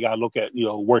 how you got to look at,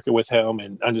 working with him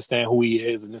and understand who he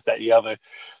is and this, that, the other.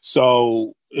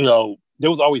 So, there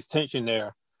was always tension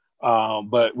there.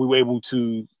 But we were able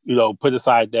to, put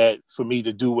aside that for me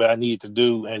to do what I needed to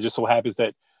do. And it just so happens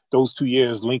that those 2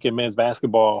 years, Lincoln men's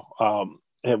basketball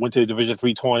had went to the Division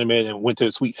III tournament and went to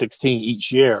the Sweet 16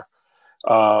 each year.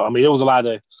 I mean, there was a lot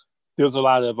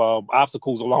of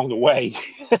obstacles along the way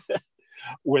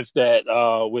with that,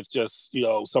 with just,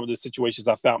 some of the situations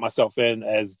I found myself in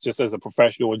as a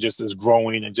professional and just as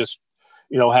growing and just,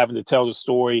 having to tell the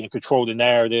story and control the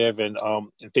narrative and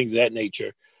things of that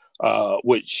nature,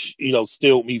 which,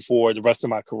 stilled me for the rest of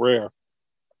my career.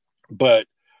 But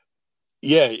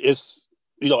yeah, it's,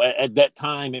 at that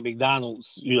time at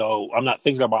McDonald's, I'm not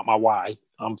thinking about my why.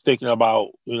 I'm thinking about,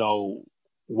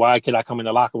 why can I come in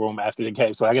the locker room after the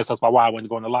game? So I guess that's my why I wanted to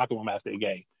go in the locker room after the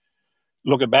game.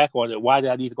 Looking back on it, why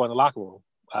did I need to go in the locker room?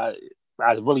 I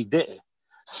really didn't.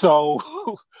 So,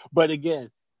 but again,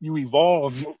 you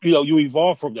evolve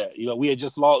from that. We had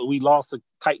just lost a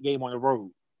tight game on the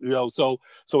road, so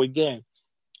again,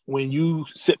 when you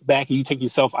sit back and you take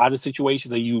yourself out of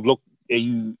situations and you look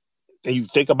and you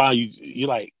think about it, you're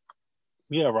like,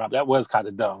 yeah, Rob, that was kind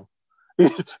of dumb.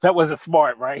 That wasn't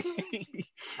smart, right?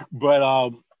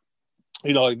 But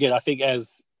again, I think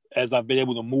as I've been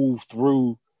able to move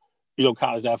through,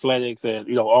 college athletics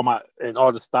and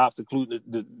all the stops, including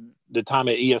the time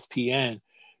at ESPN,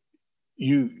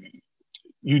 you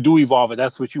do evolve, and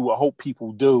that's what you would hope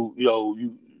people do.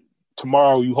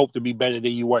 Tomorrow you hope to be better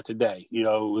than you are today.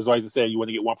 As I said, you want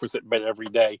to get 1% better every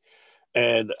day,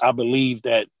 and I believe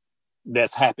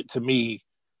that's happened to me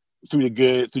through the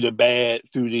good, through the bad,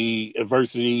 through the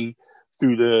adversity,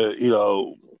 through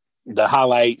the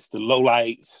highlights, the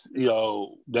lowlights.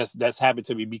 That's happened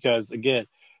to me because again,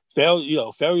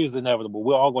 failure is inevitable.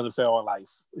 We're all going to fail in life,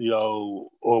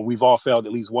 or we've all failed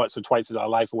at least once or twice in our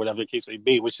life, or whatever the case may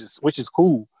be, which is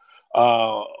cool.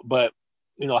 But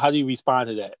how do you respond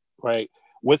to that, right?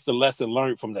 What's the lesson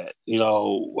learned from that?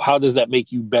 How does that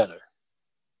make you better?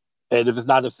 And if it's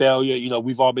not a failure,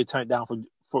 we've all been turned down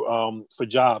for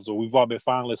jobs, or we've all been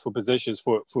finalists for positions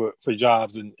for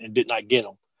jobs and did not get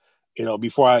them.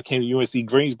 Before I came to UNC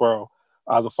Greensboro,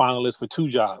 I was a finalist for 2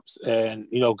 jobs, and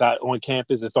got on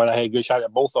campus and thought I had a good shot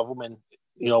at both of them, and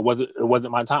it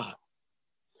wasn't my time.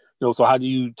 So how do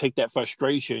you take that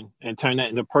frustration and turn that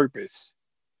into purpose?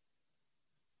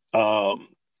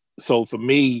 So for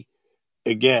me,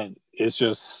 again, it's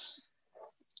just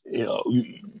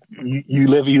you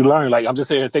live and you learn. Like I'm just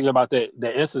sitting here thinking about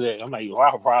that incident. I'm like,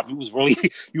 wow, Rob, you was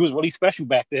really special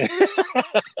back then.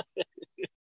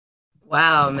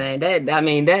 Wow, man.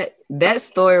 That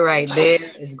story right there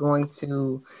is going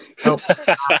to help.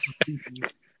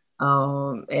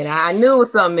 And I knew it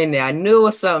was something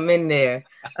in there.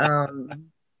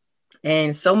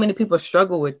 And so many people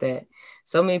struggle with that.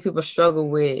 So many people struggle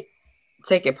with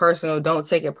take it personal, don't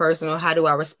take it personal. How do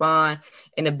I respond?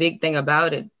 And the big thing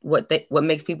about it, what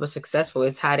makes people successful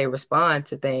is how they respond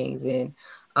to things. And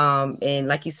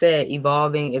like you said,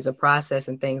 evolving is a process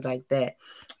and things like that.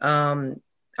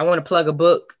 I want to plug a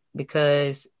book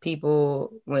because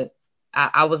people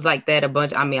I was like that a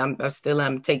bunch. I mean, I still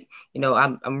am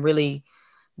I'm really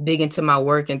big into my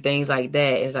work and things like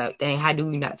that. It's like, dang, how do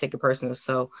we not take it personal?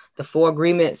 So the 4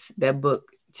 Agreements, that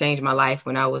book changed my life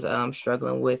when I was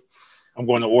struggling with. I'm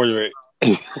going to order it.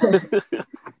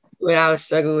 When I was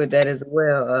struggling with that as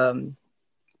well,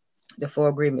 the 4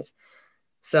 Agreements.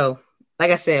 So,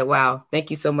 like I said, wow, thank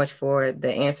you so much for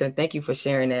the answer. And thank you for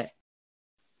sharing that.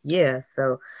 Yeah,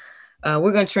 so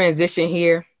we're going to transition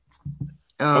here.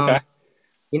 Okay.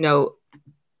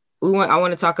 I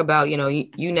want to talk about,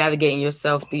 you navigating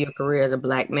yourself through your career as a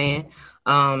Black man.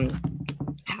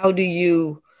 How do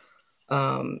you,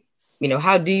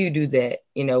 how do you do that?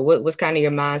 What's kind of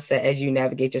your mindset as you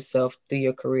navigate yourself through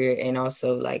your career, and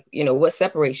also what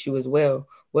separates you as well?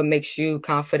 What makes you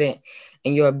confident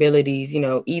in your abilities?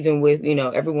 Even with,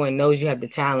 everyone knows you have the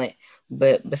talent,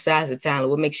 but besides the talent,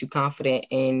 what makes you confident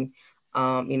in,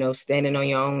 standing on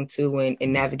your own too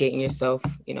and navigating yourself,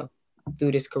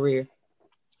 through this career?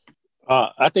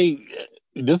 I think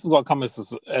this is going to come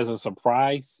as a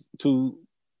surprise to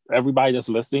everybody that's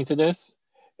listening to this.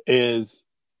 Is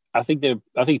I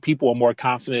think people are more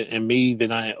confident in me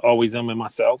than I always am in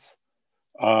myself.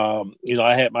 I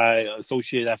had my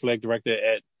associate athletic director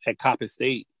at Coppin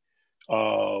State,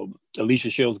 Alicia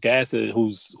Shields Gasson,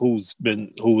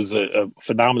 who was a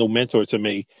phenomenal mentor to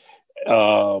me,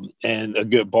 and a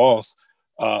good boss,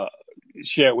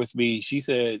 shared with me. She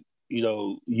said,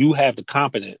 you have the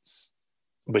competence,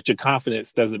 but your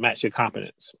confidence doesn't match your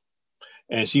competence.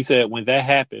 And she said, when that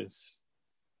happens,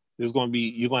 you're going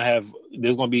to have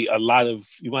a lot of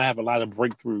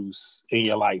breakthroughs in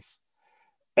your life.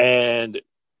 And,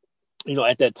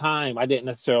 at that time, I didn't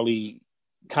necessarily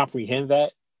comprehend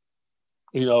that,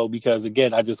 because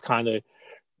again, I just kind of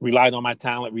relied on my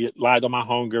talent, relied on my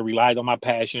hunger, relied on my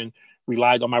passion,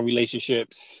 relied on my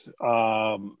relationships.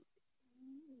 I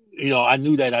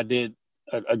knew that I did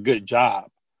a good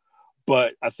job,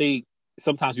 but I think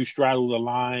sometimes you straddle the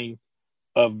line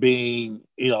of being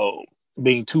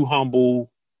too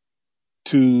humble,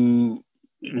 to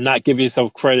not give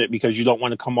yourself credit because you don't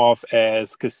want to come off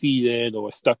as conceited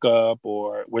or stuck up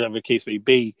or whatever the case may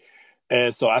be.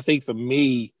 And so I think for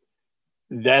me,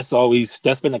 that's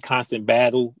been a constant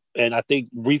battle. And I think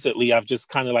recently I've just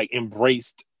kind of like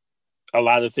embraced a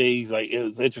lot of things. Like, it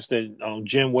was interesting.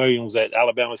 Jim Williams at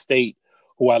Alabama State,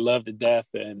 who I love to death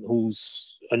and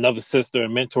who's another sister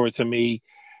and mentor to me.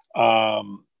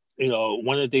 One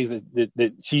of the things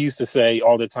that she used to say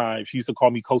all the time, she used to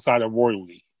call me co-signer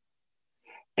royalty.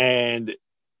 And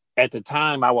at the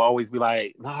time, I would always be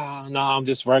like, no, I'm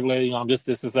just regular. I'm just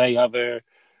this, that, other.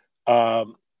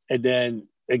 And then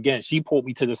again, she pulled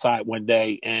me to the side one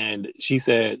day and she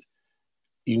said,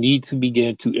 you need to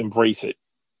begin to embrace it,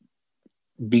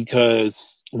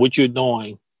 because what you're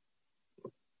doing,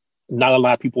 not a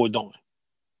lot of people are doing.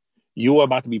 You are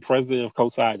about to be president of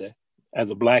COSIDA as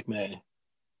a Black man.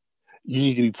 You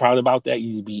need to be proud about that.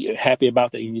 You need to be happy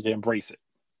about that. You need to embrace it.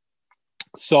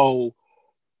 So,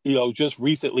 just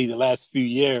recently, the last few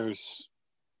years,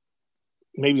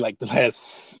 maybe like the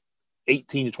last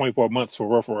 18 to 24 months for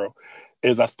real,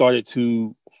 is I started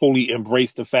to fully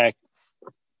embrace the fact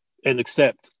and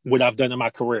accept what I've done in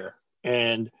my career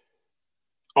and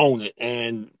own it,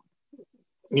 and,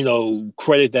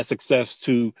 credit that success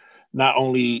to not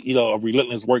only, a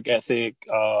relentless work ethic,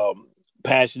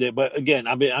 passionate, but again,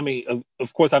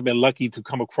 of course, I've been lucky to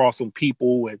come across some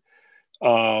people and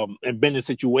been in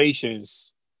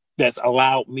situations that's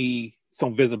allowed me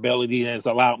some visibility and has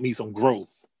allowed me some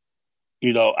growth.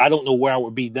 I don't know where I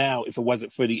would be now if it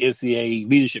wasn't for the NCAA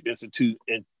Leadership Institute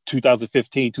in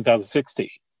 2015, 2016.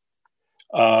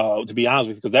 To be honest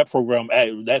with you, because that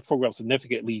program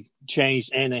significantly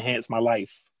changed and enhanced my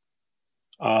life.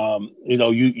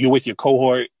 You're with your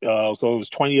cohort, so it was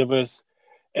 20 of us,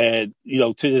 and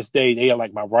to this day they are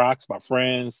like my rocks, my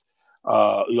friends.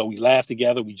 We laugh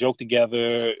together, we joke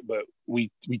together, but we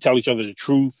tell each other the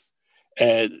truth.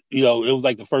 And it was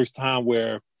like the first time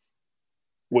where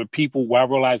I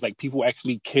realized like people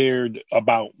actually cared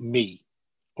about me,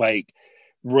 like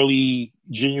really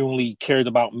genuinely cared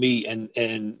about me,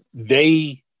 and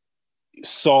they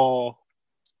saw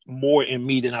more in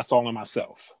me than I saw in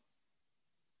myself.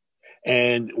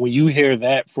 And when you hear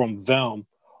that from them,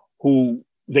 who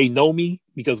they know me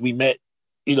because we met,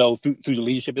 through the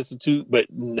Leadership Institute, but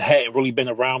hadn't really been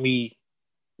around me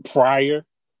prior.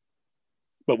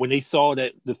 But when they saw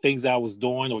that the things that I was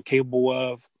doing or capable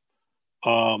of,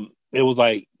 it was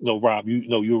like, Rob,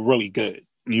 you're really good.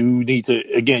 You need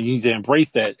to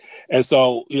embrace that. And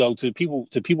so, to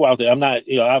people out there, I'm not,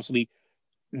 obviously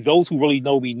those who really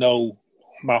know me know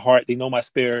my heart, they know my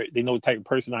spirit, they know the type of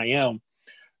person I am.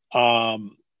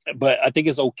 But I think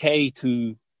it's okay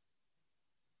to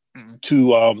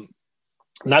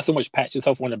not so much pat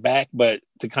yourself on the back, but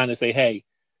to kind of say, hey,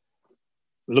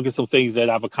 look at some things that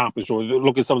I've accomplished, or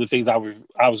look at some of the things I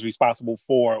was responsible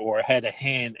for or had a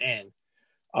hand in.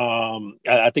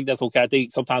 I think that's okay. I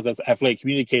think sometimes as athletic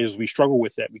communicators, we struggle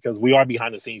with that because we are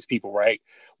behind the scenes people, right?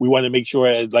 We want to make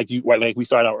sure, like we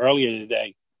started out earlier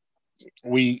today,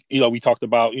 we talked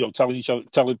about, telling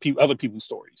other people's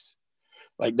stories.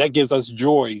 Like that gives us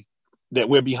joy that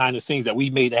we're behind the scenes, that we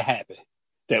made that happen,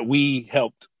 that we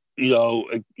helped.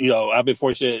 I've been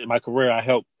fortunate in my career. I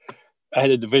had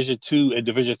a Division II and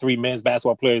Division III men's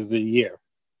basketball players of the year.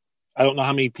 I don't know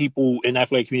how many people in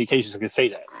athletic communications can say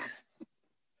that.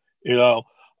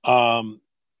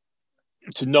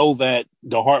 To know that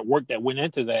the hard work that went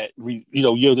into that,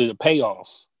 yielded a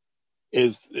payoff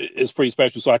is pretty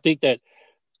special. So I think that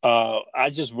I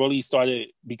just really started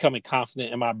becoming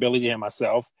confident in my ability and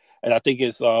myself. And I think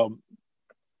it's,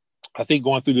 I think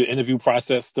going through the interview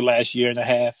process the last year and a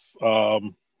half,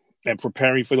 and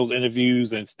preparing for those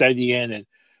interviews and studying and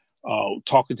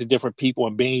talking to different people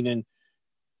and being in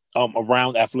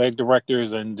around athletic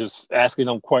directors and just asking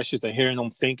them questions and hearing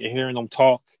them think and hearing them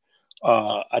talk.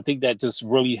 I think that just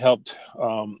really helped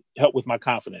with my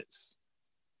confidence.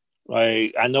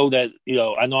 Like, I know that,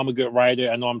 I know I'm a good writer.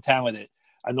 I know I'm talented.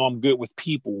 I know I'm good with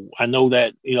people. I know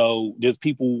that, there's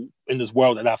people in this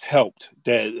world that I've helped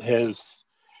that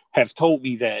have told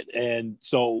me that. And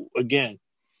so again,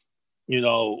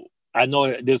 I know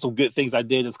that there's some good things I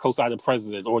did as co-signer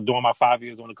president or during my 5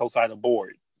 years on the co-signer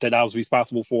board that I was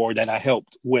responsible for, that I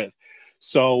helped with.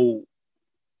 So,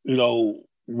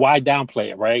 why downplay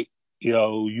it, right?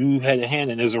 You had a hand,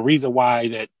 and there's a reason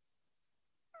why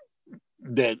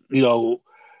that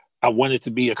I wanted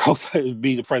to be a co-signer,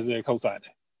 be the president of co-signer.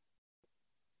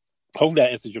 Hope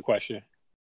that answers your question.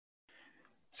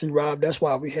 See, Rob, that's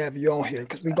why we have you on here,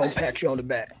 because we're going to pat you on the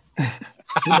back.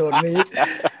 You know what I mean?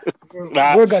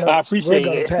 I appreciate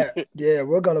it.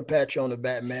 We're gonna pat you on the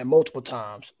back, man, multiple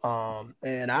times.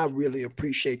 And I really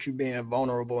appreciate you being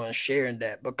vulnerable and sharing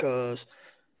that, because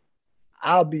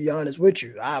I'll be honest with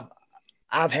you,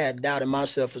 I've had doubt in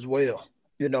myself as well,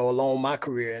 along my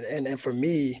career. And for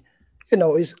me,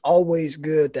 it's always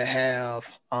good to have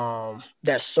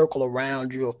that circle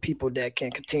around you of people that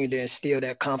can continue to instill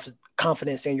that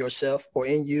confidence in yourself or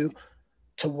in you,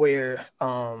 to where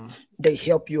they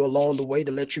help you along the way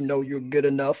to let you know you're good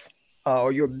enough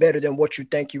or you're better than what you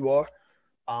think you are.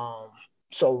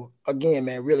 So again,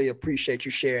 man, really appreciate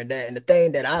you sharing that. And the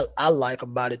thing that I like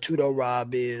about it too, though,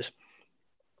 Rob, is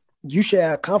you should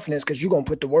have confidence because you're going to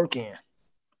put the work in.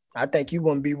 I think you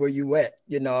wouldn't be where you at,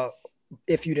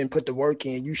 if you didn't put the work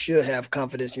in. You should have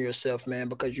confidence in yourself, man,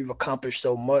 because you've accomplished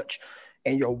so much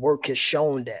and your work has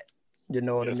shown that, you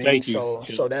know what I mean? Thank you.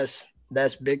 So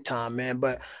that's big time, man.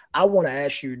 But I want to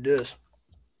ask you this,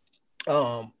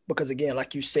 because again,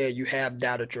 like you said, you have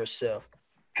doubted yourself.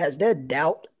 Has that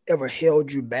doubt ever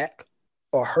held you back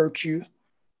or hurt you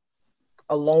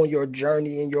along your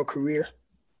journey in your career?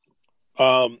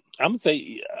 I'm gonna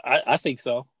say I think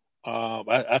so.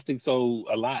 I think so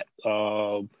a lot.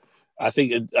 I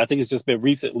think it's just been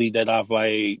recently that I've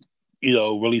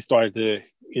really started to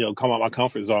come out my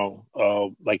comfort zone.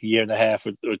 Like a year and a half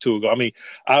or two ago. I mean,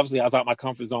 obviously I was out my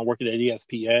comfort zone working at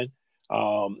ESPN.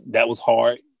 That was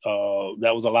hard.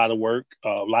 That was a lot of work,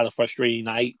 a lot of frustrating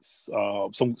nights,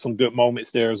 some good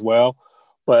moments there as well.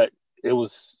 But it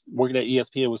was working at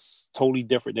ESPN was totally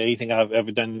different than anything I've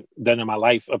ever done in my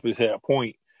life up to that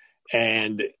point.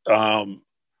 And I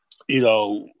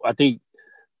think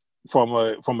from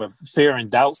a fear and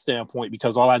doubt standpoint,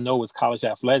 because all I know is college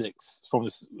athletics.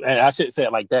 And I shouldn't say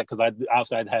it like that, because I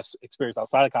have experience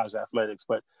outside of college athletics,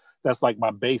 but that's like my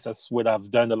base. That's what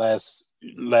I've done the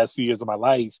last few years of my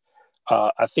life.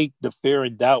 I think the fear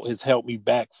and doubt has held me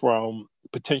back from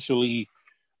potentially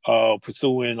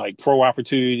pursuing like pro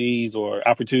opportunities or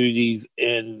opportunities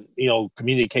in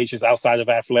communications outside of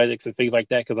athletics and things like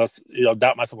that, because I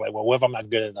doubt myself, like, well, what if I'm not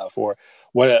good enough, or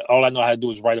what all I know how to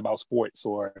do is write about sports,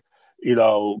 or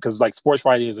because like sports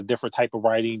writing is a different type of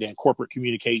writing than corporate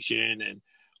communication and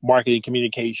marketing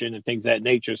communication and things of that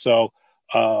nature. So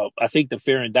I think the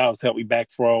fear and doubt has held me back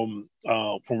from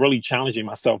really challenging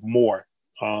myself more.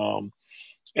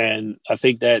 And I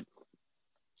think that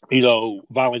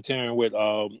volunteering with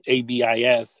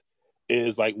ABIS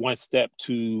is like one step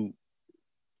to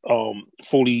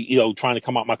fully trying to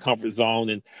come out my comfort zone.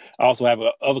 And I also have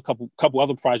a couple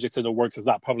other projects in the works that's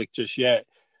not public just yet,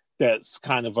 that's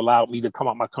kind of allowed me to come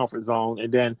out my comfort zone.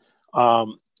 And then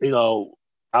I'll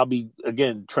be,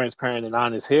 again, transparent and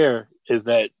honest here, is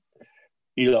that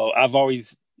I've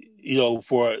always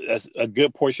for a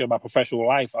good portion of my professional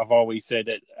life, I've always said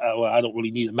that I don't really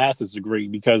need a master's degree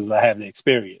because I have the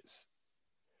experience.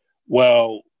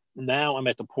 Well, now I'm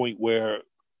at the point where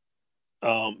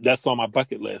that's on my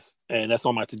bucket list and that's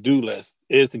on my to-do list,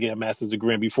 is to get a master's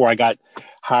degree. And before I got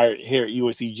hired here at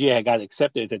UNCG, I got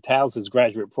accepted to Towson's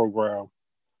graduate program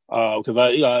because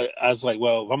I was like,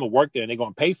 well, if I'm gonna work there and they're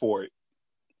gonna pay for it,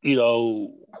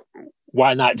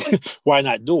 why not? Why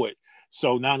not do it?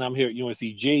 So now that I'm here at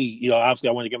UNCG, obviously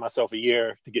I want to give myself a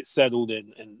year to get settled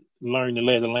and learn the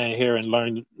lay of the land here and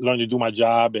learn to do my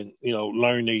job and,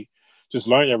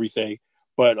 learn everything.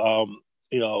 But,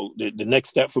 the next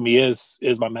step for me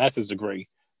is my master's degree,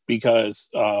 because,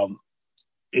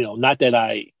 not that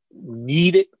I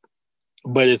need it,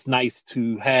 but it's nice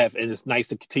to have, and it's nice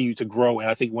to continue to grow. And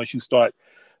I think once you start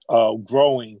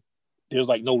growing, there's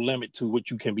like no limit to what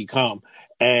you can become.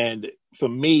 And for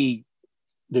me,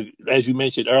 as you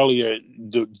mentioned earlier,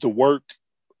 the work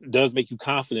does make you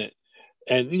confident,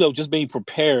 and just being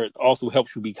prepared also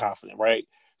helps you be confident, right?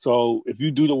 So if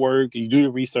you do the work and you do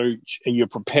the research and you're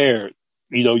prepared,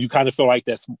 you kind of feel like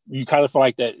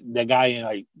that guy in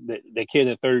like that kid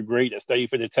in third grade that studied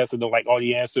for the test and know like all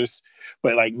the answers,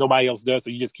 but like nobody else does. So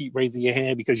you just keep raising your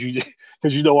hand because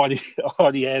you know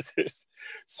all the answers.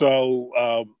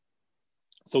 So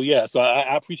yeah. So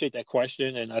I appreciate that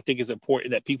question, and I think it's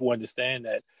important that people understand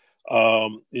that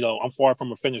I'm far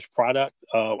from a finished product.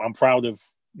 I'm proud of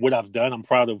what I've done. I'm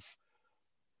proud of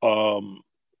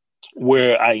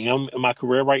where I am in my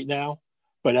career right now.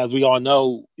 But as we all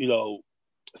know,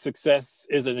 success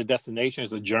isn't a destination,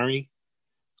 it's a journey.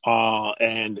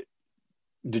 And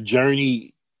the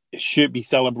journey should be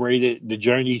celebrated. The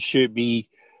journey should be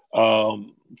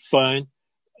fun.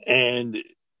 And,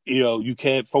 you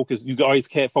can't focus. You always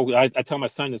can't focus. I tell my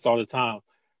son this all the time.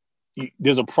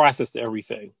 There's a process to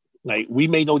everything. Like, we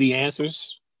may know the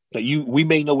answers. Like, we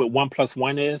may know what 1 +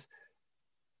 1 is.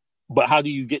 But how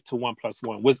do you get to 1 +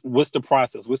 1? What's the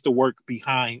process? What's the work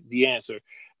behind the answer?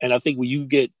 And I think when you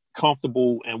get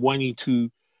comfortable and wanting to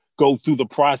go through the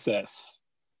process,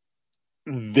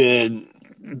 then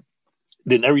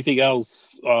everything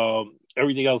else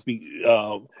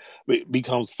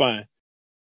becomes fun.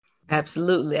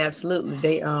 Absolutely.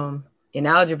 They in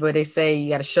algebra they say you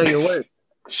got to show your work.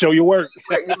 Show your work.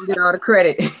 You don't get all the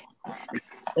credit.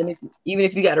 And even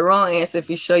if you got the wrong answer, if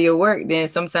you show your work, then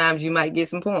sometimes you might get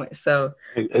some points. So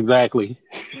exactly,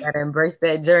 you gotta embrace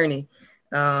that journey.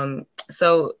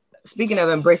 So speaking of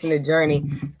embracing the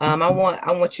journey, I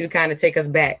want you to kind of take us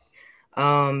back.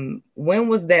 When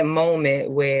was that moment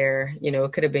where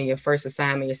it could have been your first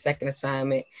assignment, your second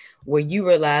assignment, where you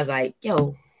realized like,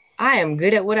 yo, I am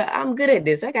good at I'm good at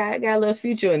this. I got a little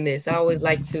future in this. I always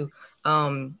like to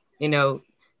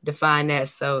define that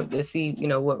so to see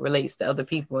what relates to other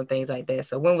people and things like that.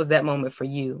 So when was that moment for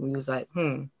you when you was like,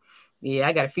 yeah,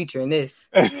 I got a future in this?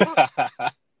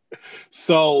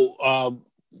 So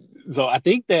I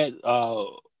think that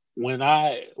when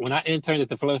I interned at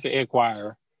the Philadelphia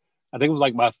Inquirer, I think it was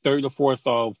like my third or fourth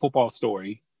football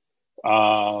story,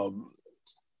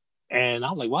 and I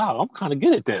was like, wow, I'm kind of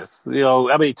good at this.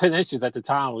 10 inches at the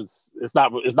time it's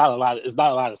not a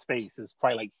lot of space. It's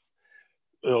probably like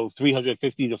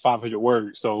 350 to 500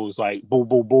 words. So it was like boom,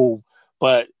 boom, boom.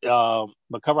 But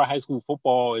covering high school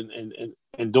football and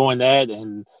doing that,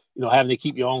 and having to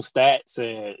keep your own stats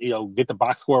and get the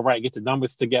box score right, get the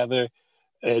numbers together,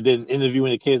 and then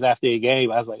interviewing the kids after a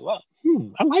game, I was like, well,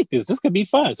 I like this. This could be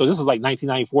fun. So this was like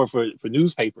 1994 for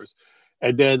newspapers,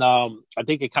 and then I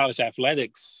think in college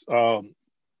athletics, at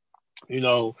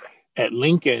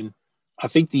Lincoln, I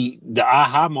think the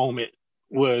aha moment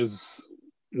was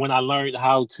when I learned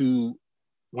how to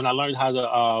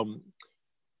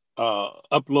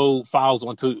upload files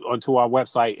onto our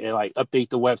website and like update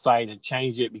the website and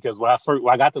change it, because when I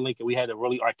got to Lincoln, we had a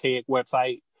really archaic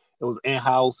website. It was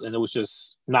in-house and it was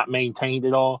just not maintained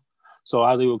at all. So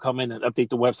I was able to come in and update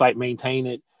the website, maintain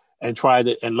it, and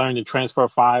learn to transfer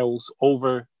files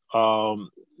over,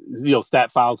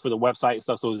 stat files for the website and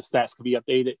stuff, so the stats could be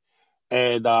updated.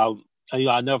 And I'll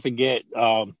never forget.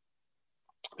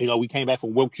 We came back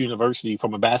from Wilkes University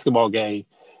from a basketball game,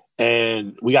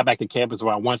 and we got back to campus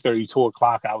around 1:30, 2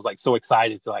 o'clock. I was like so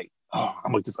excited to like,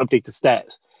 I'm gonna just update the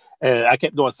stats. And I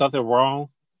kept doing something wrong.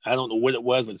 I don't know what it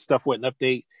was, but the stuff wouldn't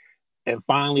update. And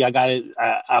finally, I got it.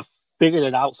 I figured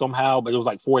it out somehow, but it was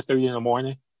like 4:30 in the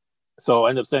morning. So I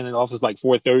ended up staying in the office like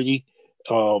 4:30,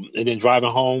 and then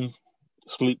driving home,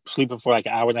 sleeping for like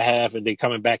an hour and a half, and then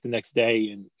coming back the next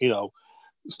day, and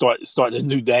start a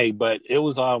new day. But it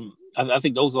was I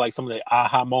think those are like some of the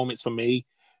aha moments for me.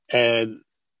 And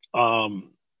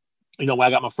when I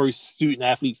got my first student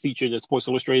athlete featured at Sports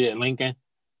Illustrated at Lincoln,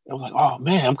 I was like, oh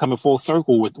man, I'm coming full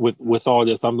circle with all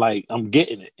this. I'm like, I'm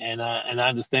getting it. And I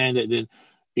understand that then,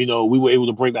 we were able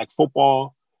to bring back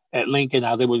football at Lincoln.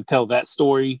 I was able to tell that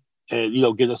story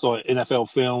and, get us on NFL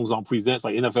Films, on Presents.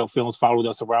 Like NFL Films followed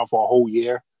us around for a whole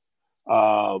year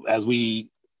as we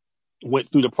went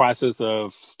through the process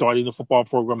of starting the football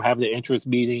program, having the interest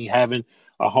meeting, having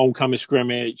a homecoming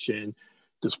scrimmage and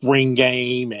the spring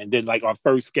game. And then like our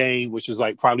first game, which is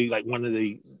like probably like one of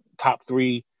the top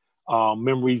 3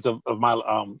 memories of my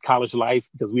college life,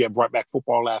 because we had brought back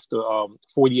football after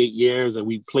 48 years, and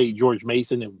we played George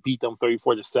Mason and beat them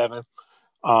 34-7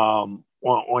 on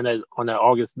that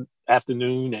August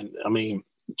afternoon. And I mean,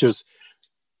 just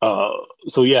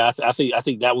so yeah, I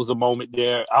think that was a moment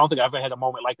there. I don't think I've ever had a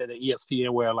moment like that at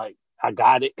ESPN where like I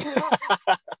got it.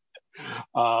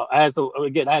 I had some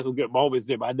good moments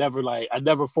there, but I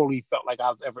never fully felt like I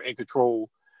was ever in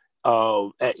control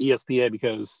at ESPN,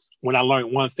 because when I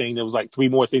learned one thing, there was like 3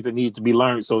 more things that needed to be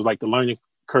learned. So it was like the learning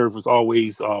curve was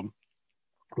always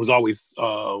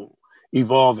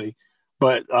evolving.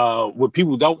 But what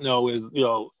people don't know is,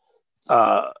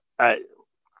 I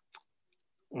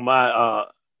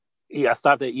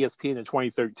stopped at ESPN in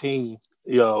 2013.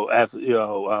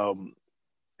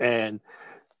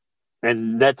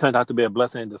 And that turned out to be a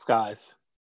blessing in disguise,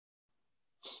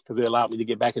 because it allowed me to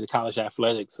get back into college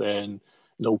athletics. And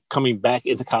coming back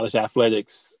into college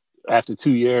athletics after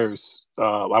 2 years,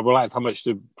 I realized how much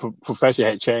the profession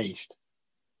had changed.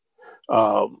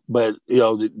 But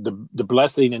the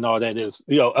blessing and all that is,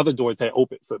 other doors had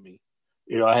opened for me.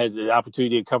 I had the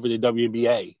opportunity to cover the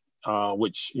WNBA,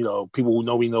 which, people who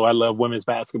know me know I love women's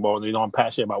basketball, and they know I'm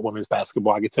passionate about women's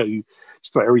basketball. I can tell you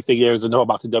just about everything there is to know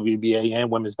about the WNBA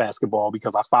and women's basketball,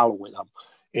 because I follow it.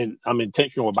 I'm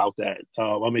intentional about that.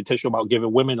 I'm intentional about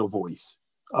giving women a voice.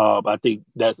 I think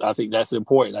that's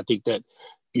important. I think that,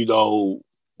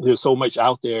 there's so much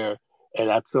out there,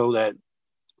 and I feel that,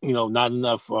 not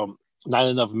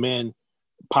enough men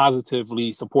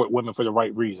positively support women for the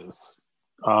right reasons.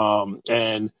 I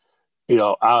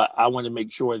want to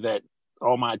make sure that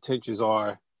all my intentions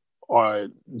are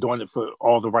doing it for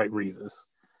all the right reasons,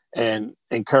 and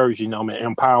encouraging them and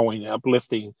empowering and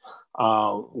uplifting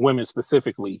women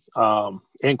specifically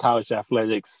in college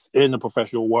athletics, in the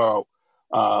professional world,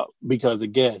 because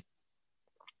again,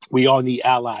 we all need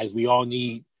allies. We all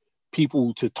need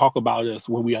people to talk about us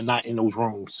when we are not in those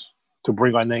rooms, to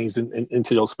bring our names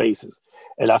into those spaces.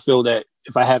 And I feel that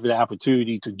if I have the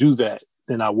opportunity to do that,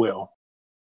 then I will.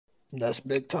 That's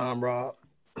big time, Rob.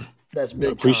 That's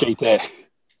big. Appreciate that.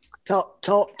 Talk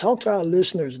to our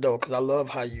listeners though, because I love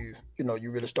how you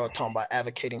really start talking about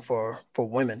advocating for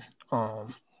women.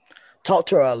 Talk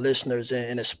to our listeners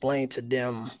and explain to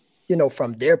them,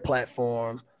 from their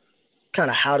platform, kind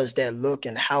of how does that look,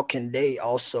 and how can they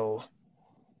also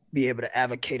be able to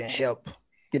advocate and help,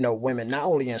 women, not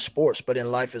only in sports, but in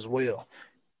life as well.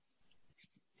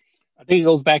 I think it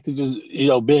goes back to just,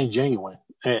 being genuine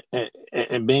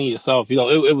and being yourself. It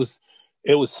was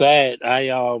sad.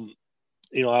 I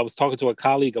was talking to a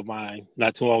colleague of mine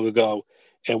not too long ago,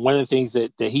 and one of the things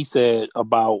that he said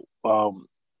about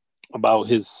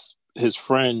his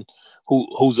friend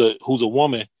who's a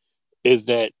woman is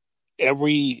that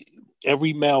every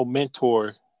male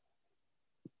mentor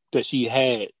that she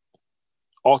had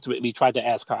ultimately tried to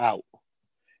ask her out.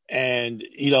 And,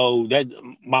 that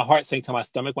my heart sank to my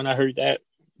stomach when I heard that,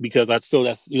 because I feel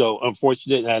that's,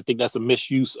 unfortunate. And I think that's a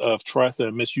misuse of trust and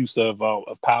a misuse of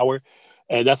power.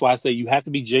 And that's why I say you have to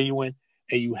be genuine,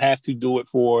 and you have to do it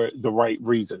for the right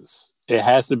reasons. It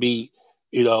has to be,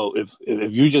 if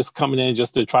you're just coming in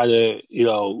just to try to,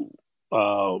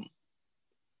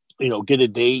 get a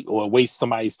date or waste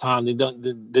somebody's time, then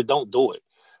don't do it.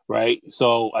 Right.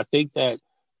 So I think that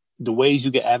the ways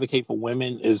you can advocate for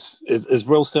women is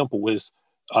real simple. Is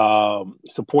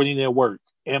supporting their work,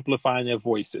 amplifying their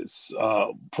voices,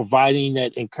 providing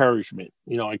that encouragement,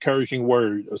 encouraging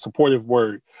word, a supportive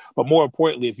word. But more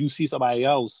importantly, if you see somebody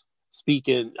else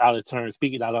speaking out of turn,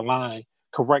 speaking out of line,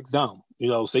 correct them,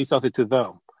 say something to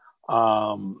them.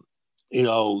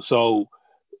 So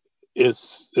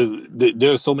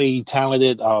there's so many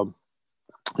talented,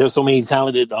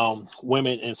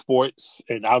 women in sports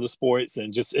and out of sports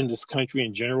and just in this country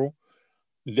in general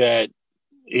that,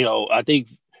 I think,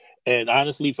 and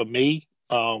honestly for me,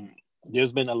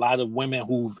 there's been a lot of women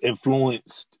who've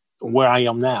influenced where I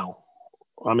am now.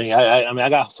 I mean, I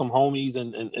got some homies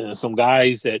and some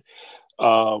guys that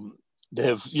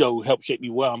have, helped shape me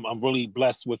well. I'm really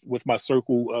blessed with my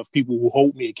circle of people who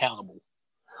hold me accountable,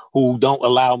 who don't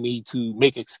allow me to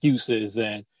make excuses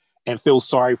and feel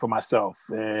sorry for myself,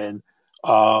 and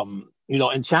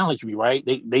and challenge me. Right?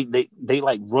 They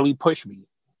like really push me.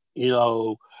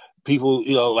 People,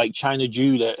 like China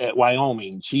Jude at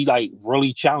Wyoming, she like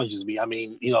really challenges me. I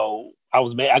mean,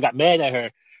 I got mad at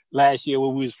her last year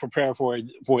when we was preparing for an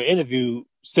interview.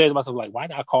 Said to myself, like, why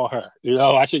did I call her?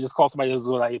 I should just call somebody that's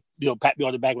like, pat me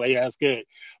on the back, like, yeah, that's good.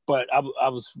 But I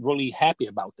was really happy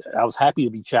about that. I was happy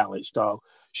to be challenged.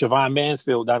 Siobhan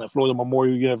Mansfield down at Florida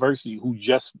Memorial University, who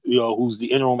just, who's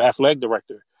the interim athletic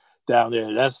director down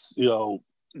there. That's,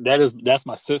 that's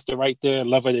my sister right there.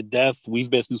 Love her to death. We've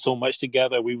been through so much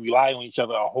together. We rely on each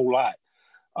other a whole lot.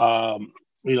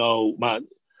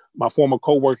 My former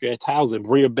coworker at Towson,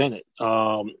 Bria Bennett.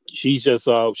 She's just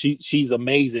she's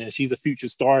amazing. She's a future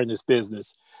star in this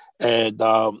business, and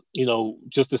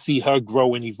just to see her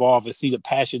grow and evolve and see the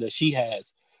passion that she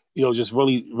has, just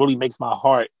really makes my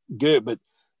heart good. But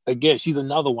again, she's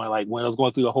another one. Like when I was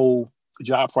going through the whole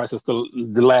job process over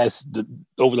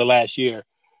the last year,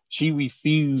 she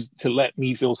refused to let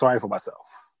me feel sorry for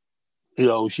myself.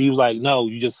 She was like, no,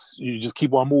 you just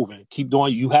keep on moving, keep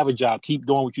doing. You have a job, keep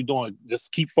doing what you're doing.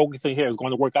 Just keep focusing here. It's going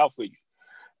to work out for you.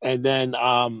 And then,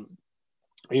 down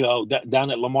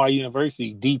at Lamar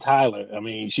University, Dee Tyler. I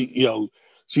mean,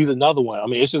 she's another one. I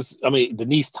mean, it's just, I mean,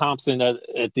 Denise Thompson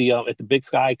at the Big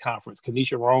Sky Conference,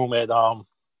 Kenesha Rome at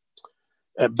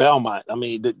Belmont. I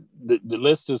mean, the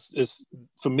list is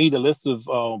for me, the list of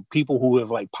people who have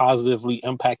like positively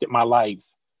impacted my life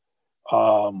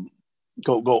go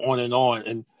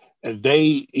on, and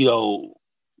they,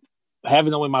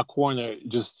 having them in my corner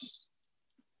just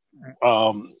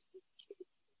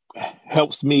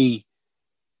helps me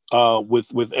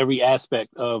with every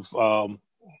aspect of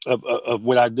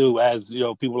what I do. As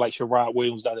people like Sherrod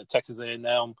Williams out at Texas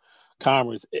A&M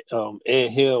Commerce, Ed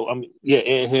Hill.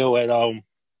 Ed Hill at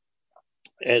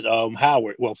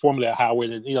Howard. Well, formerly at Howard,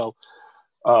 and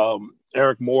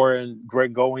Eric Moore and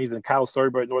Greg Goings and Kyle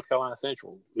Serber at North Carolina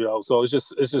Central. So it's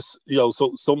just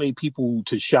so many people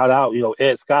to shout out.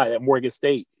 Ed Scott at Morgan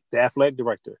State, the athletic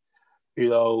director.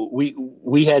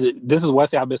 We had, this is one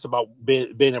thing I miss about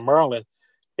being in Maryland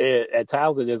at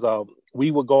Towson is we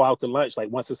would go out to lunch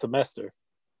like once a semester,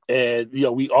 and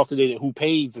we alternated who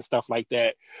pays and stuff like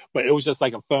that. But it was just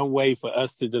like a fun way for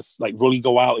us to just like really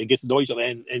go out and get to know each other.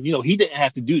 And he didn't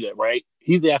have to do that, right?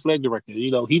 He's the athletic director. He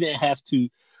didn't have to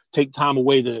take time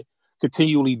away to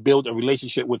continually build a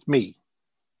relationship with me,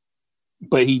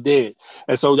 but he did.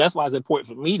 And so that's why it's important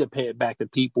for me to pay it back to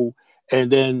people. And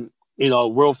then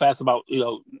real fast about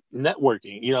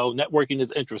networking. Networking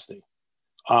is interesting.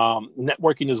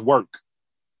 Networking is work.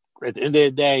 At the end of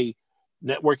the day,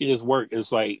 networking is work.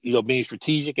 It's like, being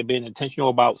strategic and being intentional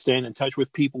about staying in touch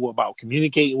with people, about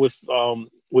communicating with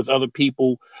other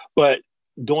people, but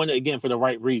doing it again for the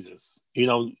right reasons.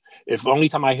 If the only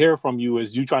time I hear from you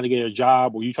is you trying to get a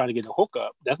job or you trying to get a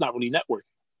hookup, that's not really networking.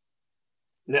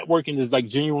 Networking is like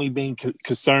genuinely being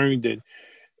concerned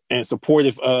and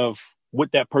supportive of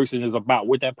what that person is about,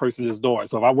 what that person is doing.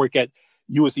 So if I work at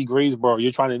UNC Greensboro,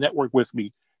 you're trying to network with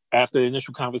me after the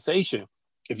initial conversation.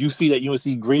 If you see that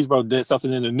UNC Greensboro did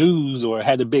something in the news or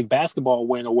had a big basketball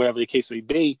win or whatever the case may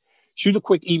be, shoot a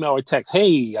quick email or text.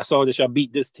 Hey, I saw that y'all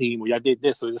beat this team or y'all did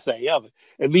this or this and the other.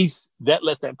 At least that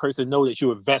lets that person know that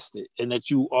you're invested and that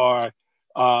you are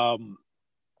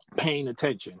paying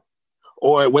attention.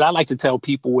 Or what I like to tell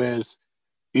people is,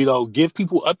 give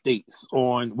people updates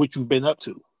on what you've been up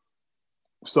to.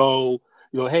 So,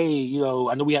 hey,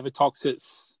 I know we haven't talked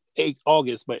since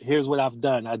August, but here's what I've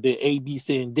done. I did A, B,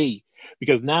 C, and D.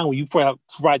 Because now when you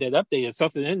provide that update and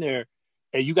something in there,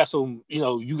 and you got some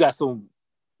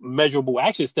measurable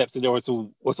action steps in there or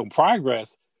some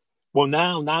progress, well,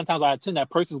 now 9 times out of 10,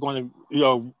 that person's going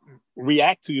to,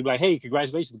 react to you like, hey,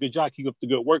 congratulations, good job, keep up the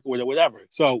good work or whatever.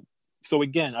 So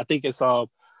again, I think it's important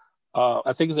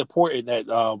that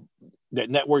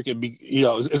that networking be,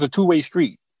 it's a two-way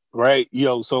street, right?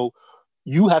 So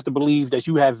you have to believe that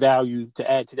you have value to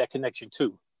add to that connection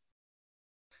too.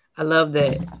 I love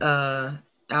that.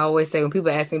 I always say when people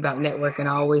ask me about networking,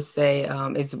 I always say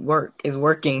it's work, it's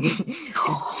working.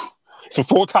 It's a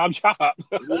full-time job.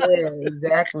 Yeah,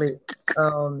 exactly.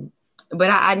 But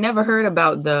I never heard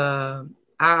about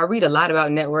I read a lot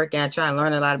about networking. I try and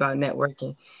learn a lot about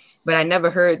networking, but I never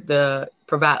heard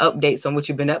provide updates on what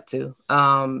you've been up to.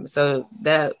 So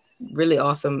that really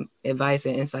awesome advice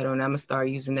and insight on that. I'm going to start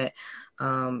using that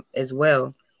as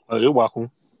well. Oh, you're welcome.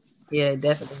 Yeah,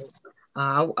 definitely.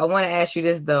 I want to ask you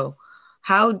this though.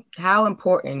 How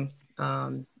important,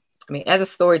 as a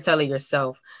storyteller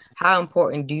yourself, how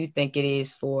important do you think it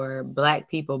is for Black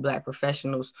people, Black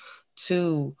professionals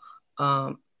to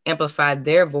amplify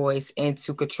their voice and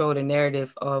to control the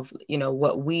narrative of,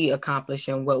 what we accomplish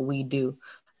and what we do?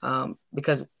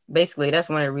 Because basically that's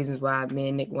one of the reasons why me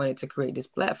and Nick wanted to create this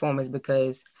platform, is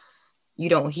because you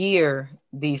don't hear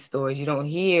these stories. You don't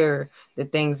hear the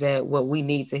things what we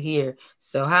need to hear.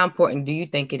 So how important do you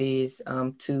think it is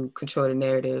to control the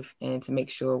narrative and to make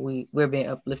sure we're being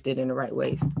uplifted in the right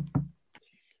ways?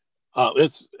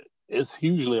 It's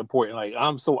hugely important. Like,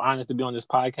 I'm so honored to be on this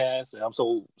podcast, and I'm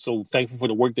so thankful for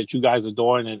the work that you guys are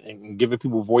doing and giving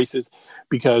people voices,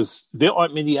 because there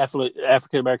aren't many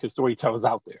African American storytellers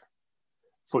out there.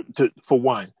 For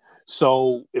one,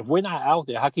 so if we're not out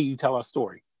there, how can you tell our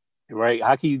story? Right?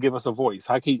 How can you give us a voice?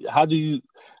 How do you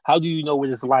know what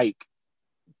it's like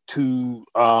to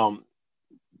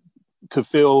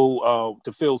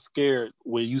feel scared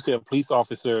when you see a police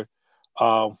officer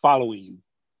following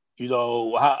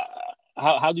you?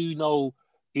 How do you know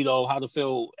how to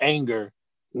feel anger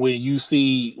when you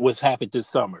see what's happened this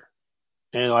summer?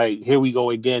 And like, here we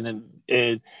go again,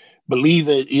 and believe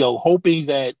it, hoping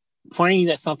that, praying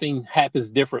that something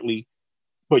happens differently,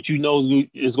 but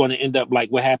is going to end up like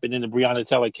what happened in the Breonna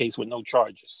Taylor case with no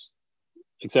charges.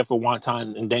 except for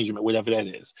wanton endangerment, whatever that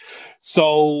is.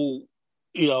 So,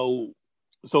 so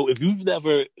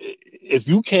if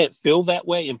you can't feel that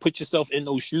way and put yourself in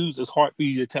those shoes, it's hard for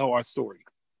you to tell our story.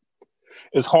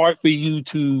 It's hard for you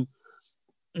to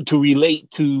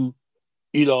relate to,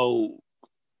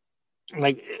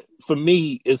 like for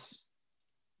me, it's,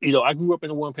 I grew up in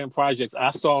the Warren Penn projects.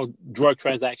 I saw drug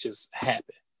transactions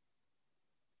happen,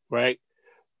 right?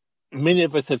 Many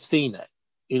of us have seen that.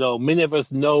 Many of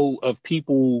us know of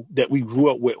people that we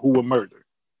grew up with who were murdered.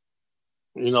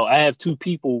 I have two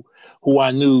people who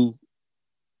I knew,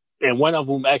 and one of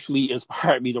them actually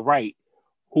inspired me to write,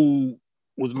 who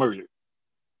was murdered.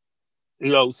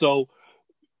 So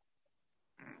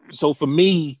for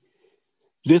me,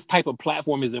 this type of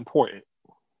platform is important,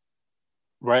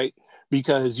 right?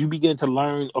 Because you begin to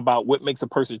learn about what makes a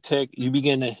person tick. You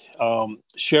begin to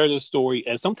share their story,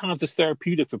 and sometimes it's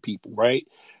therapeutic for people, right?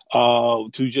 To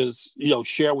just,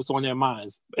 share what's on their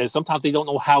minds. And sometimes they don't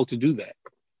know how to do that.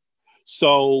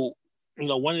 So,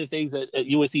 one of the things at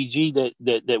UNCG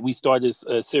that we started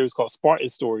a series called Spartan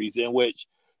Stories, in which,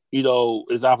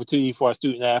 is opportunity for our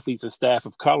student athletes and staff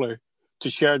of color to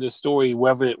share their story,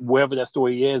 wherever that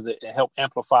story is, and help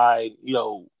amplify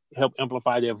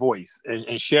their voice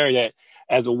and share that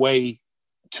as a way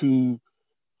to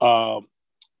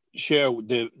share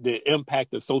the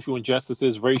impact of social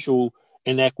injustices, racial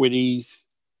inequities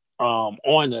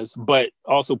on us, but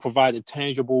also provide a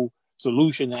tangible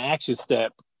solution and action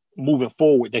step moving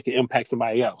forward that can impact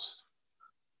somebody else.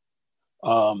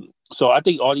 So I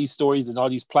think all these stories and all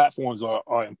these platforms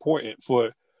are important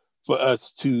for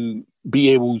us to be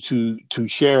able to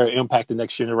share and impact the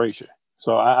next generation.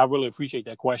 So I really appreciate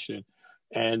that question.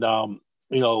 And, I'll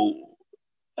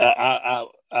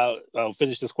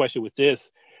finish this question with this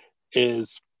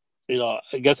is, I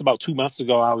guess about 2 months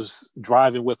ago, I was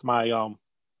driving with my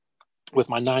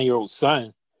 9-year-old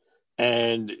son.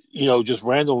 And, just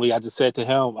randomly, I just said to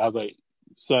him, I was like,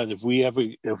 son, if you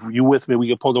with me, we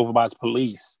get pulled over by the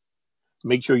police,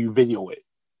 make sure you video it.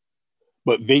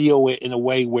 But video it in a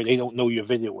way where they don't know you're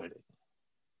videoing it.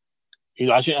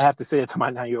 I shouldn't have to say it to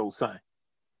my 9-year-old son.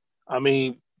 I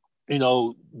mean,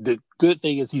 the good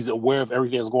thing is he's aware of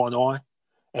everything that's going on,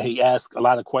 and he asks a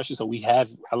lot of questions, so we have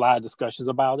a lot of discussions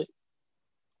about it.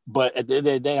 But at the end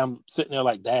of the day, I'm sitting there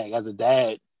like, dang, as a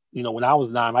dad, when I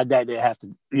was 9, my dad didn't have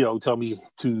to, tell me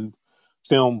to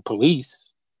film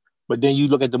police. But then you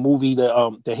look at the movie,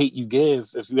 The Hate U Give,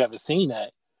 if you haven't seen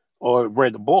that or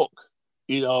read the book,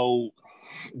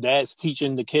 that's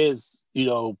teaching the kids,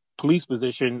 police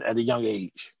position at a young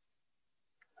age.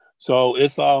 So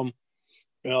it's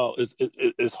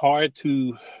it's hard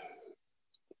to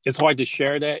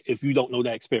share that if you don't know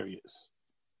that experience.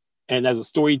 And as a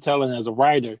storyteller and as a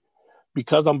writer,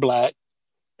 because I'm Black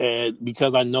and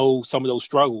because I know some of those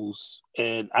struggles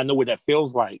and I know what that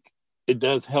feels like, it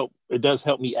does help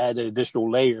me add an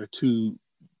additional layer to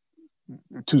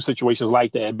situations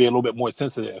like that and be a little bit more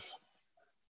sensitive.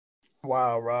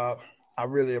 Wow, Rob, I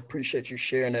really appreciate you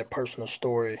sharing that personal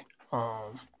story.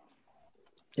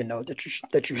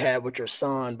 That you had with your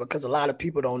son, because a lot of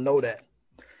people don't know that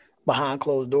behind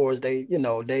closed doors. They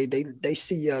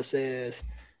see us as,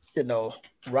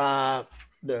 Rob,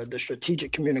 the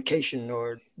strategic communication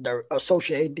or the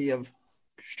associate of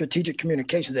strategic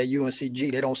communications at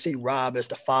UNCG. They don't see Rob as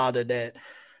the father that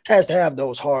has to have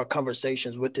those hard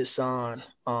conversations with his son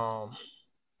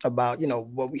about,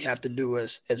 what we have to do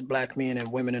as Black men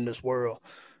and women in this world.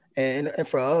 And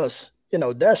for us,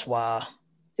 that's why,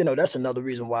 that's another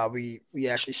reason why we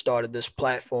actually started this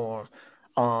platform.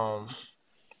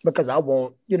 Because I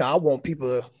want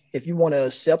people to, if you want to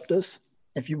accept us,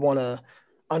 if you want to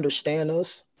understand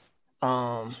us,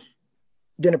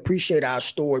 then appreciate our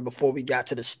story before we got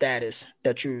to the status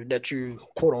that you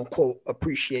quote unquote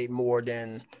appreciate more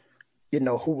than,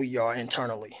 who we are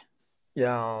internally.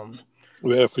 Yeah,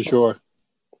 for sure.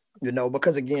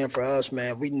 Because again, for us,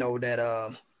 man, we know that,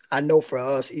 I know for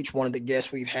us, each one of the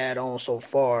guests we've had on so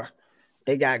far,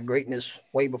 they got greatness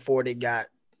way before they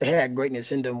had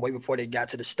greatness in them way before they got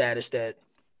to the status that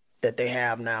they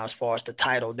have now, as far as the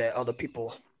title that other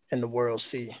people in the world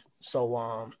see.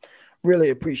 So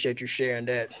really appreciate you sharing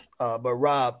that. But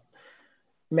Rob,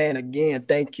 man, again,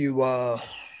 thank you for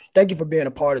being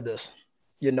a part of this.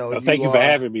 Thank you for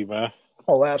having me, man.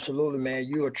 Oh, absolutely, man.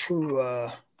 You're a true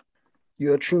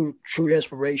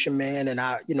inspiration, man. And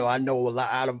I know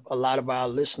a lot of our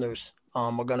listeners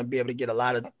are going to be able to get a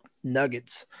lot of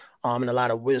nuggets and a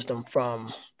lot of wisdom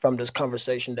from this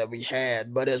conversation that we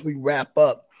had. But as we wrap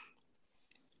up,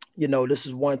 this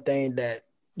is one thing that,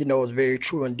 is very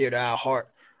true and dear to our heart.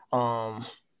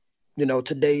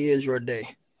 Today is your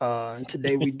day. And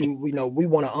today we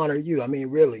want to honor you. I mean,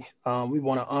 really, we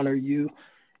want to honor you.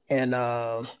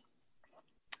 And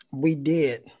we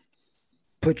did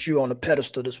put you on the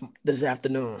pedestal this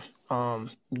afternoon.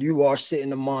 You are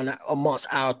sitting amongst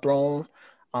our throne,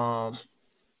 and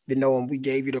we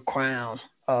gave you the crown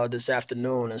this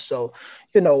afternoon. And so,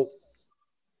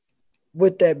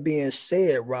 with that being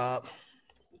said, Rob,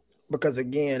 because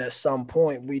again, at some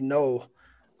point we know,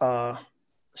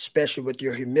 especially with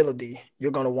your humility,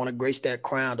 you're going to want to grace that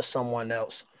crown to someone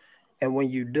else. And when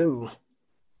you do,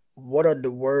 what are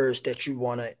the words that you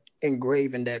want to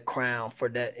engrave in that crown for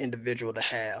that individual to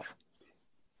have?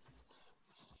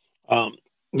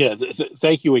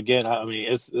 Thank you again. I mean,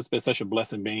 it's been such a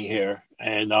blessing being here,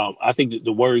 and I think that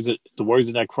the words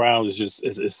in that crown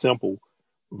is simple: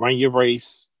 run your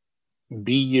race,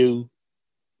 be you,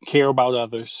 care about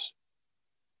others,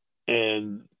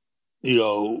 and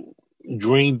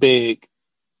dream big,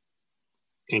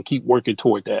 and keep working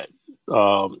toward that.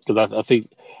 Because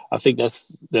I think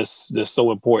that's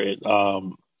so important.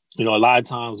 A lot of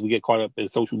times we get caught up in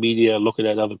social media, looking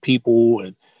at other people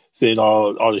and seeing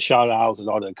all the shout outs and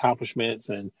all the accomplishments,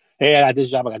 and hey, I got this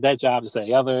job, I got that job, this and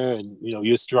the other, and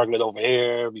you're struggling over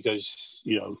here because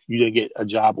you didn't get a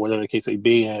job or whatever the case may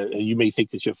be, and you may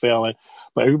think that you're failing,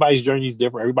 but everybody's journey is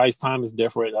different, everybody's time is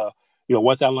different.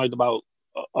 One thing I learned about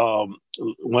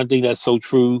one thing that's so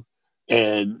true,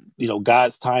 and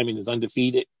God's timing is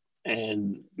undefeated,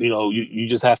 and you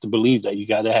just have to believe that. You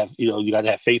gotta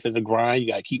have faith in the grind, you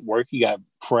gotta keep working, you gotta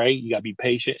pray, you gotta be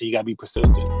patient, and you gotta be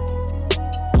persistent.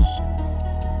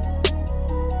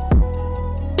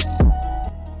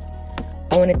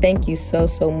 I want to thank you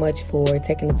so much for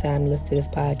taking the time to listen to this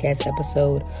podcast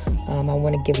episode. I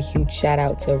want to give a huge shout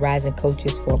out to Rising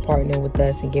Coaches for partnering with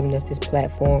us and giving us this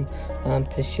platform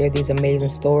to share these amazing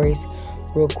stories.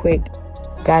 Real quick,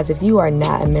 guys, if you are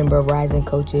not a member of Rising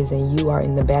Coaches and you are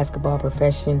in the basketball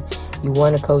profession, you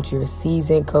want to coach, you're a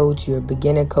seasoned coach, you're a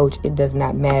beginner coach, it does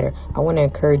not matter. I want to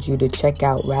encourage you to check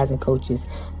out Rising Coaches.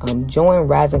 Join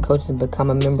Rising Coaches and become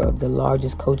a member of the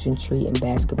largest coaching tree in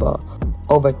basketball.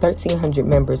 Over 1,300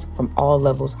 members from all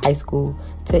levels, high school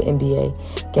to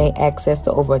NBA, gain access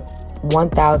to over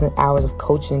 1,000 hours of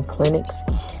coaching clinics,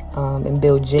 and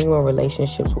build genuine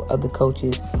relationships with other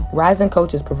coaches. Rising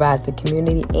Coaches provides the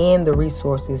community and the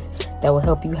resources that will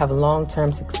help you have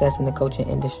long-term success in the coaching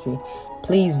industry.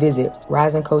 Please visit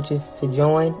Rising Coaches to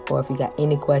join, or if you got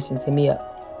any questions, hit me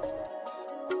up.